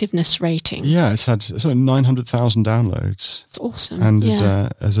effectiveness rating. Yeah, it's had sort of 900,000 downloads. It's awesome. And as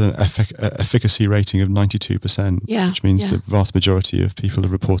an efficacy rating of 92%, which means the vast majority of people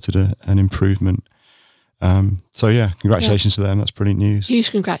have reported an improvement. Congratulations to them. That's brilliant news. Huge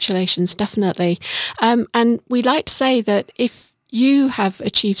congratulations, definitely. And we'd like to say that if you have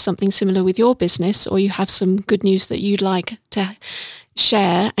achieved something similar with your business, or you have some good news that you'd like to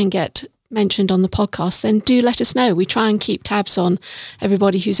share and get mentioned on the podcast, then do let us know. We try and keep tabs on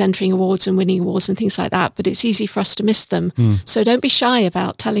everybody who's entering awards and winning awards and things like that, but it's easy for us to miss them. So don't be shy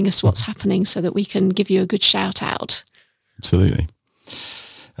about telling us what's happening so that we can give you a good shout out. Absolutely.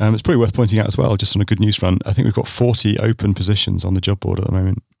 It's probably worth pointing out as well, just on a good news front, I think we've got 40 open positions on the job board at the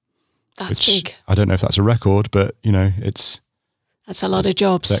moment. That's big. I don't know if that's a record, but that's a lot of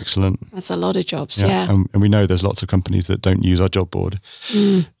jobs. Excellent. That's a lot of jobs, yeah. And we know there's lots of companies that don't use our job board.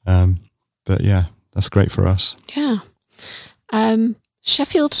 But yeah, that's great for us. Yeah.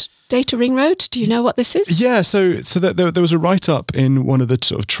 Sheffield Data Ring Road, do you know what this is? Yeah, so there was a write-up in one of the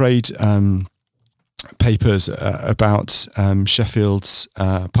sort of trade papers about Sheffield's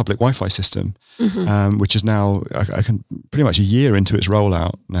public Wi-Fi system, which is now I can pretty much a year into its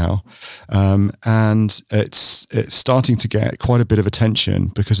rollout now, and it's starting to get quite a bit of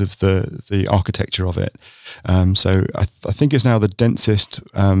attention because of the architecture of it. So I think it's now the densest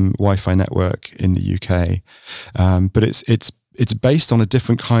Wi-Fi network in the UK, but it's based on a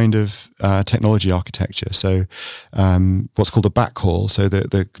different kind of technology architecture. So what's called a backhaul. So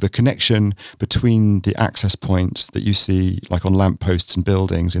the connection between the access points that you see like on lampposts and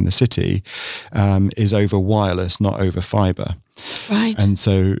buildings in the city is over wireless, not over fibre. Right. And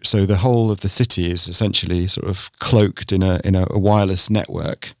so the whole of the city is essentially sort of cloaked in a wireless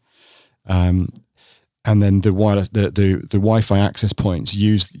network. And then the wireless the Wi-Fi access points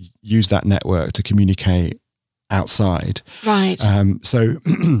use that network to communicate outside. Right. So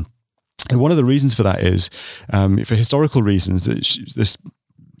one of the reasons for that is, for historical reasons, this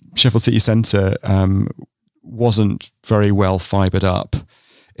Sheffield City Centre wasn't very well fibred up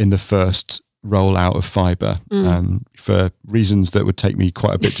in the first rollout of fibre, for reasons that would take me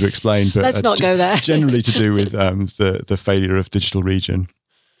quite a bit to explain. But let's not go there. Generally to do with the failure of Digital Region.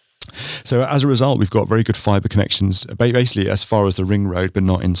 So as a result, we've got very good fibre connections, basically as far as the ring road, but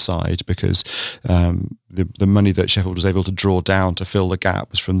not inside, because the money that Sheffield was able to draw down to fill the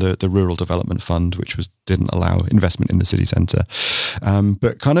gap was from the Rural Development Fund, which didn't allow investment in the city centre.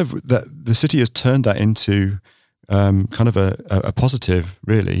 But kind of the city has turned that into kind of a positive,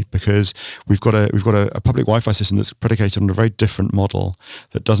 really, because we've got a public Wi-Fi system that's predicated on a very different model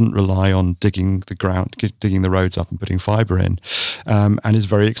that doesn't rely on digging the roads up and putting fibre in, and is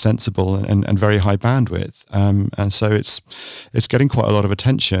very extensible and very high bandwidth. And so it's getting quite a lot of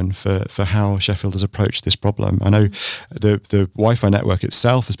attention for how Sheffield has approached this problem. I know the Wi-Fi network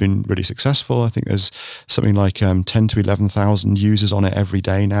itself has been really successful. I think there's something like 10 to 11,000 users on it every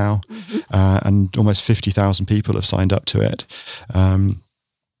day now, and almost 50,000 people have signed up to it, and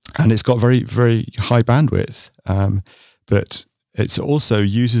it's got very, very high bandwidth, but it also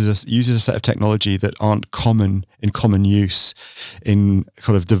uses a set of technology that aren't common use in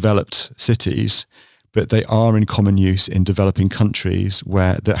kind of developed cities, but they are in common use in developing countries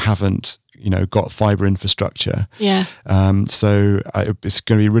that haven't got fibre infrastructure. Yeah. So it's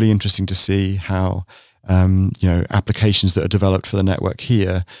going to be really interesting to see how applications that are developed for the network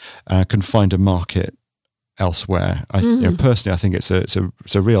here can find a market elsewhere. Personally, I think it's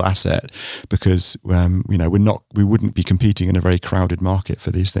a real asset, because we wouldn't be competing in a very crowded market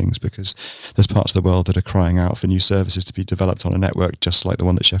for these things, because there's parts of the world that are crying out for new services to be developed on a network just like the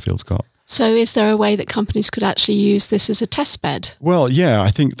one that Sheffield's got. So is there a way that companies could actually use this as a test bed? Well, yeah, I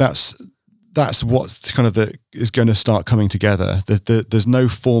think that's what's kind of is going to start coming together. There's no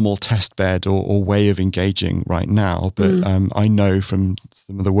formal test bed or way of engaging right now, but I know from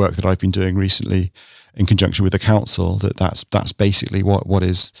some of the work that I've been doing recently in conjunction with the council that's basically what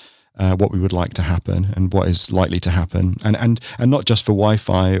we would like to happen and what is likely to happen, and not just for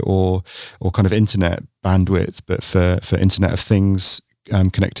Wi-Fi or kind of internet bandwidth, but for Internet of Things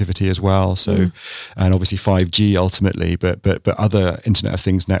connectivity as well. So, and obviously 5G ultimately, but other Internet of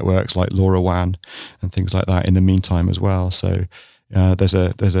Things networks like LoRaWAN and things like that in the meantime as well. So There's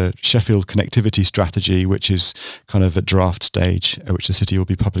a Sheffield connectivity strategy, which is kind of at draft stage, which the city will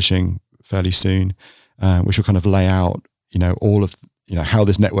be publishing fairly soon, which will kind of lay out, all of how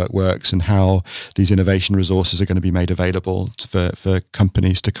this network works and how these innovation resources are going to be made available for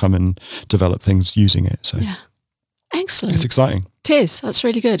companies to come and develop things using it. So yeah, excellent. It's exciting. It is. That's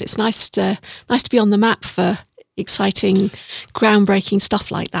really good. It's nice to be on the map for exciting, groundbreaking stuff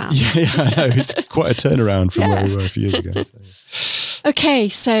like that. Yeah, I know. It's quite a turnaround from where we were a few years ago. So. Okay,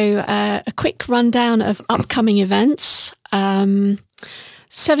 so a quick rundown of upcoming events.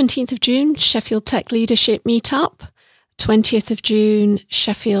 17th of June, Sheffield Tech Leadership Meetup. 20th of June,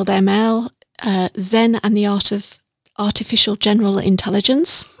 Sheffield ML, Zen and the Art of Artificial General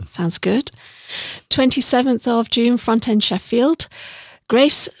Intelligence. Sounds good. 27th of June, Front End Sheffield.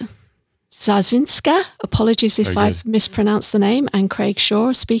 Grace Zazinska, apologies if I've mispronounced the name, and Craig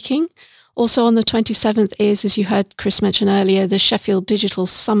Shaw speaking. Also on the 27th is, as you heard Chris mention earlier, the Sheffield Digital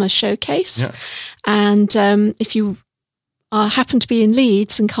Summer Showcase. Yeah. And if you happen to be in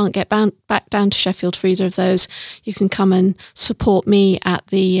Leeds and can't get back down to Sheffield for either of those, you can come and support me at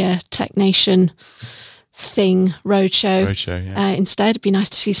the Tech Nation roadshow instead. It'd be nice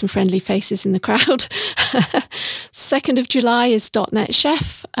to see some friendly faces in the crowd. 2nd of July is .NET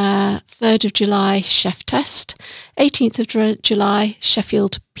Chef. 3rd of July, Chef Test. 18th of July,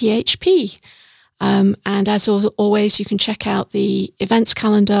 Sheffield PHP. And as always, you can check out the events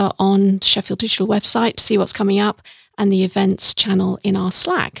calendar on Sheffield Digital website to see what's coming up, and the events channel in our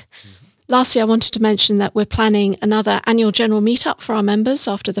Slack. Lastly, I wanted to mention that we're planning another annual general meetup for our members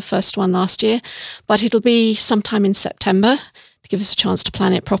after the first one last year, but it'll be sometime in September to give us a chance to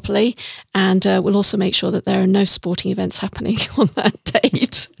plan it properly. And we'll also make sure that there are no sporting events happening on that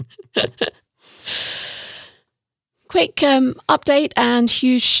date. Quick update and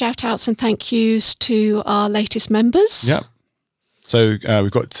huge shout outs and thank yous to our latest members. Yeah. So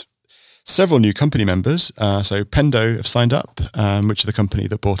we've got several new company members. So Pendo have signed up, which is the company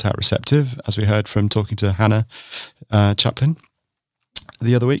that bought out Receptive, as we heard from talking to Hannah Chaplin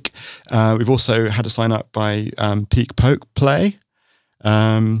the other week. We've also had a sign up by Peak Poke Play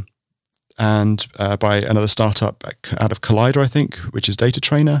and by another startup out of Collider, I think, which is Data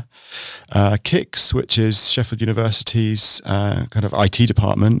Trainer. Kix, which is Sheffield University's kind of IT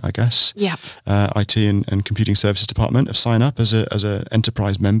department, I guess. Yeah. IT and computing services department have signed up as a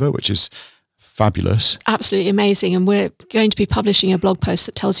enterprise member, which is fabulous. Absolutely amazing. And we're going to be publishing a blog post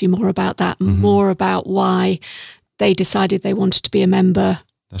that tells you more about that, more about why they decided they wanted to be a member.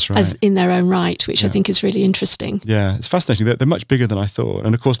 That's right. As in their own right, which I think is really interesting. Yeah, it's fascinating. They're much bigger than I thought,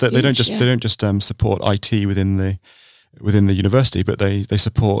 and of course they don't just support IT within the university, but they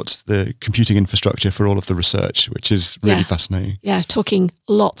support the computing infrastructure for all of the research, which is really fascinating. Yeah, talking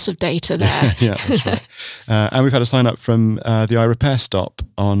lots of data there. Yeah, that's right. And we've had a sign up from the iRepair stop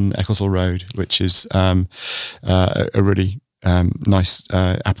on Ecclesall Road, which is a really nice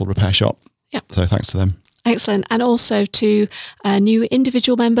Apple repair shop. Yeah. So thanks to them. Excellent. And also to a new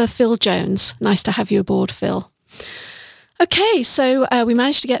individual member, Phil Jones. Nice to have you aboard, Phil. Okay, so we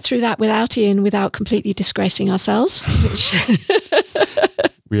managed to get through that without Ian, without completely disgracing ourselves. Which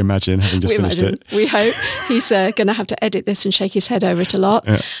we imagine, having just finished it. We hope. He's going to have to edit this and shake his head over it a lot.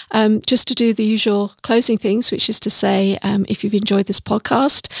 Yeah. Just to do the usual closing things, which is to say, if you've enjoyed this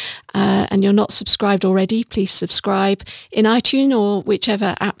podcast and you're not subscribed already, please subscribe in iTunes or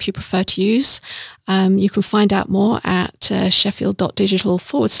whichever app you prefer to use. You can find out more at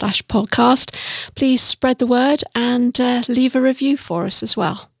sheffield.digital/podcast. Please spread the word and leave a review for us as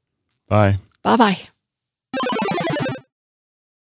well. Bye. Bye-bye.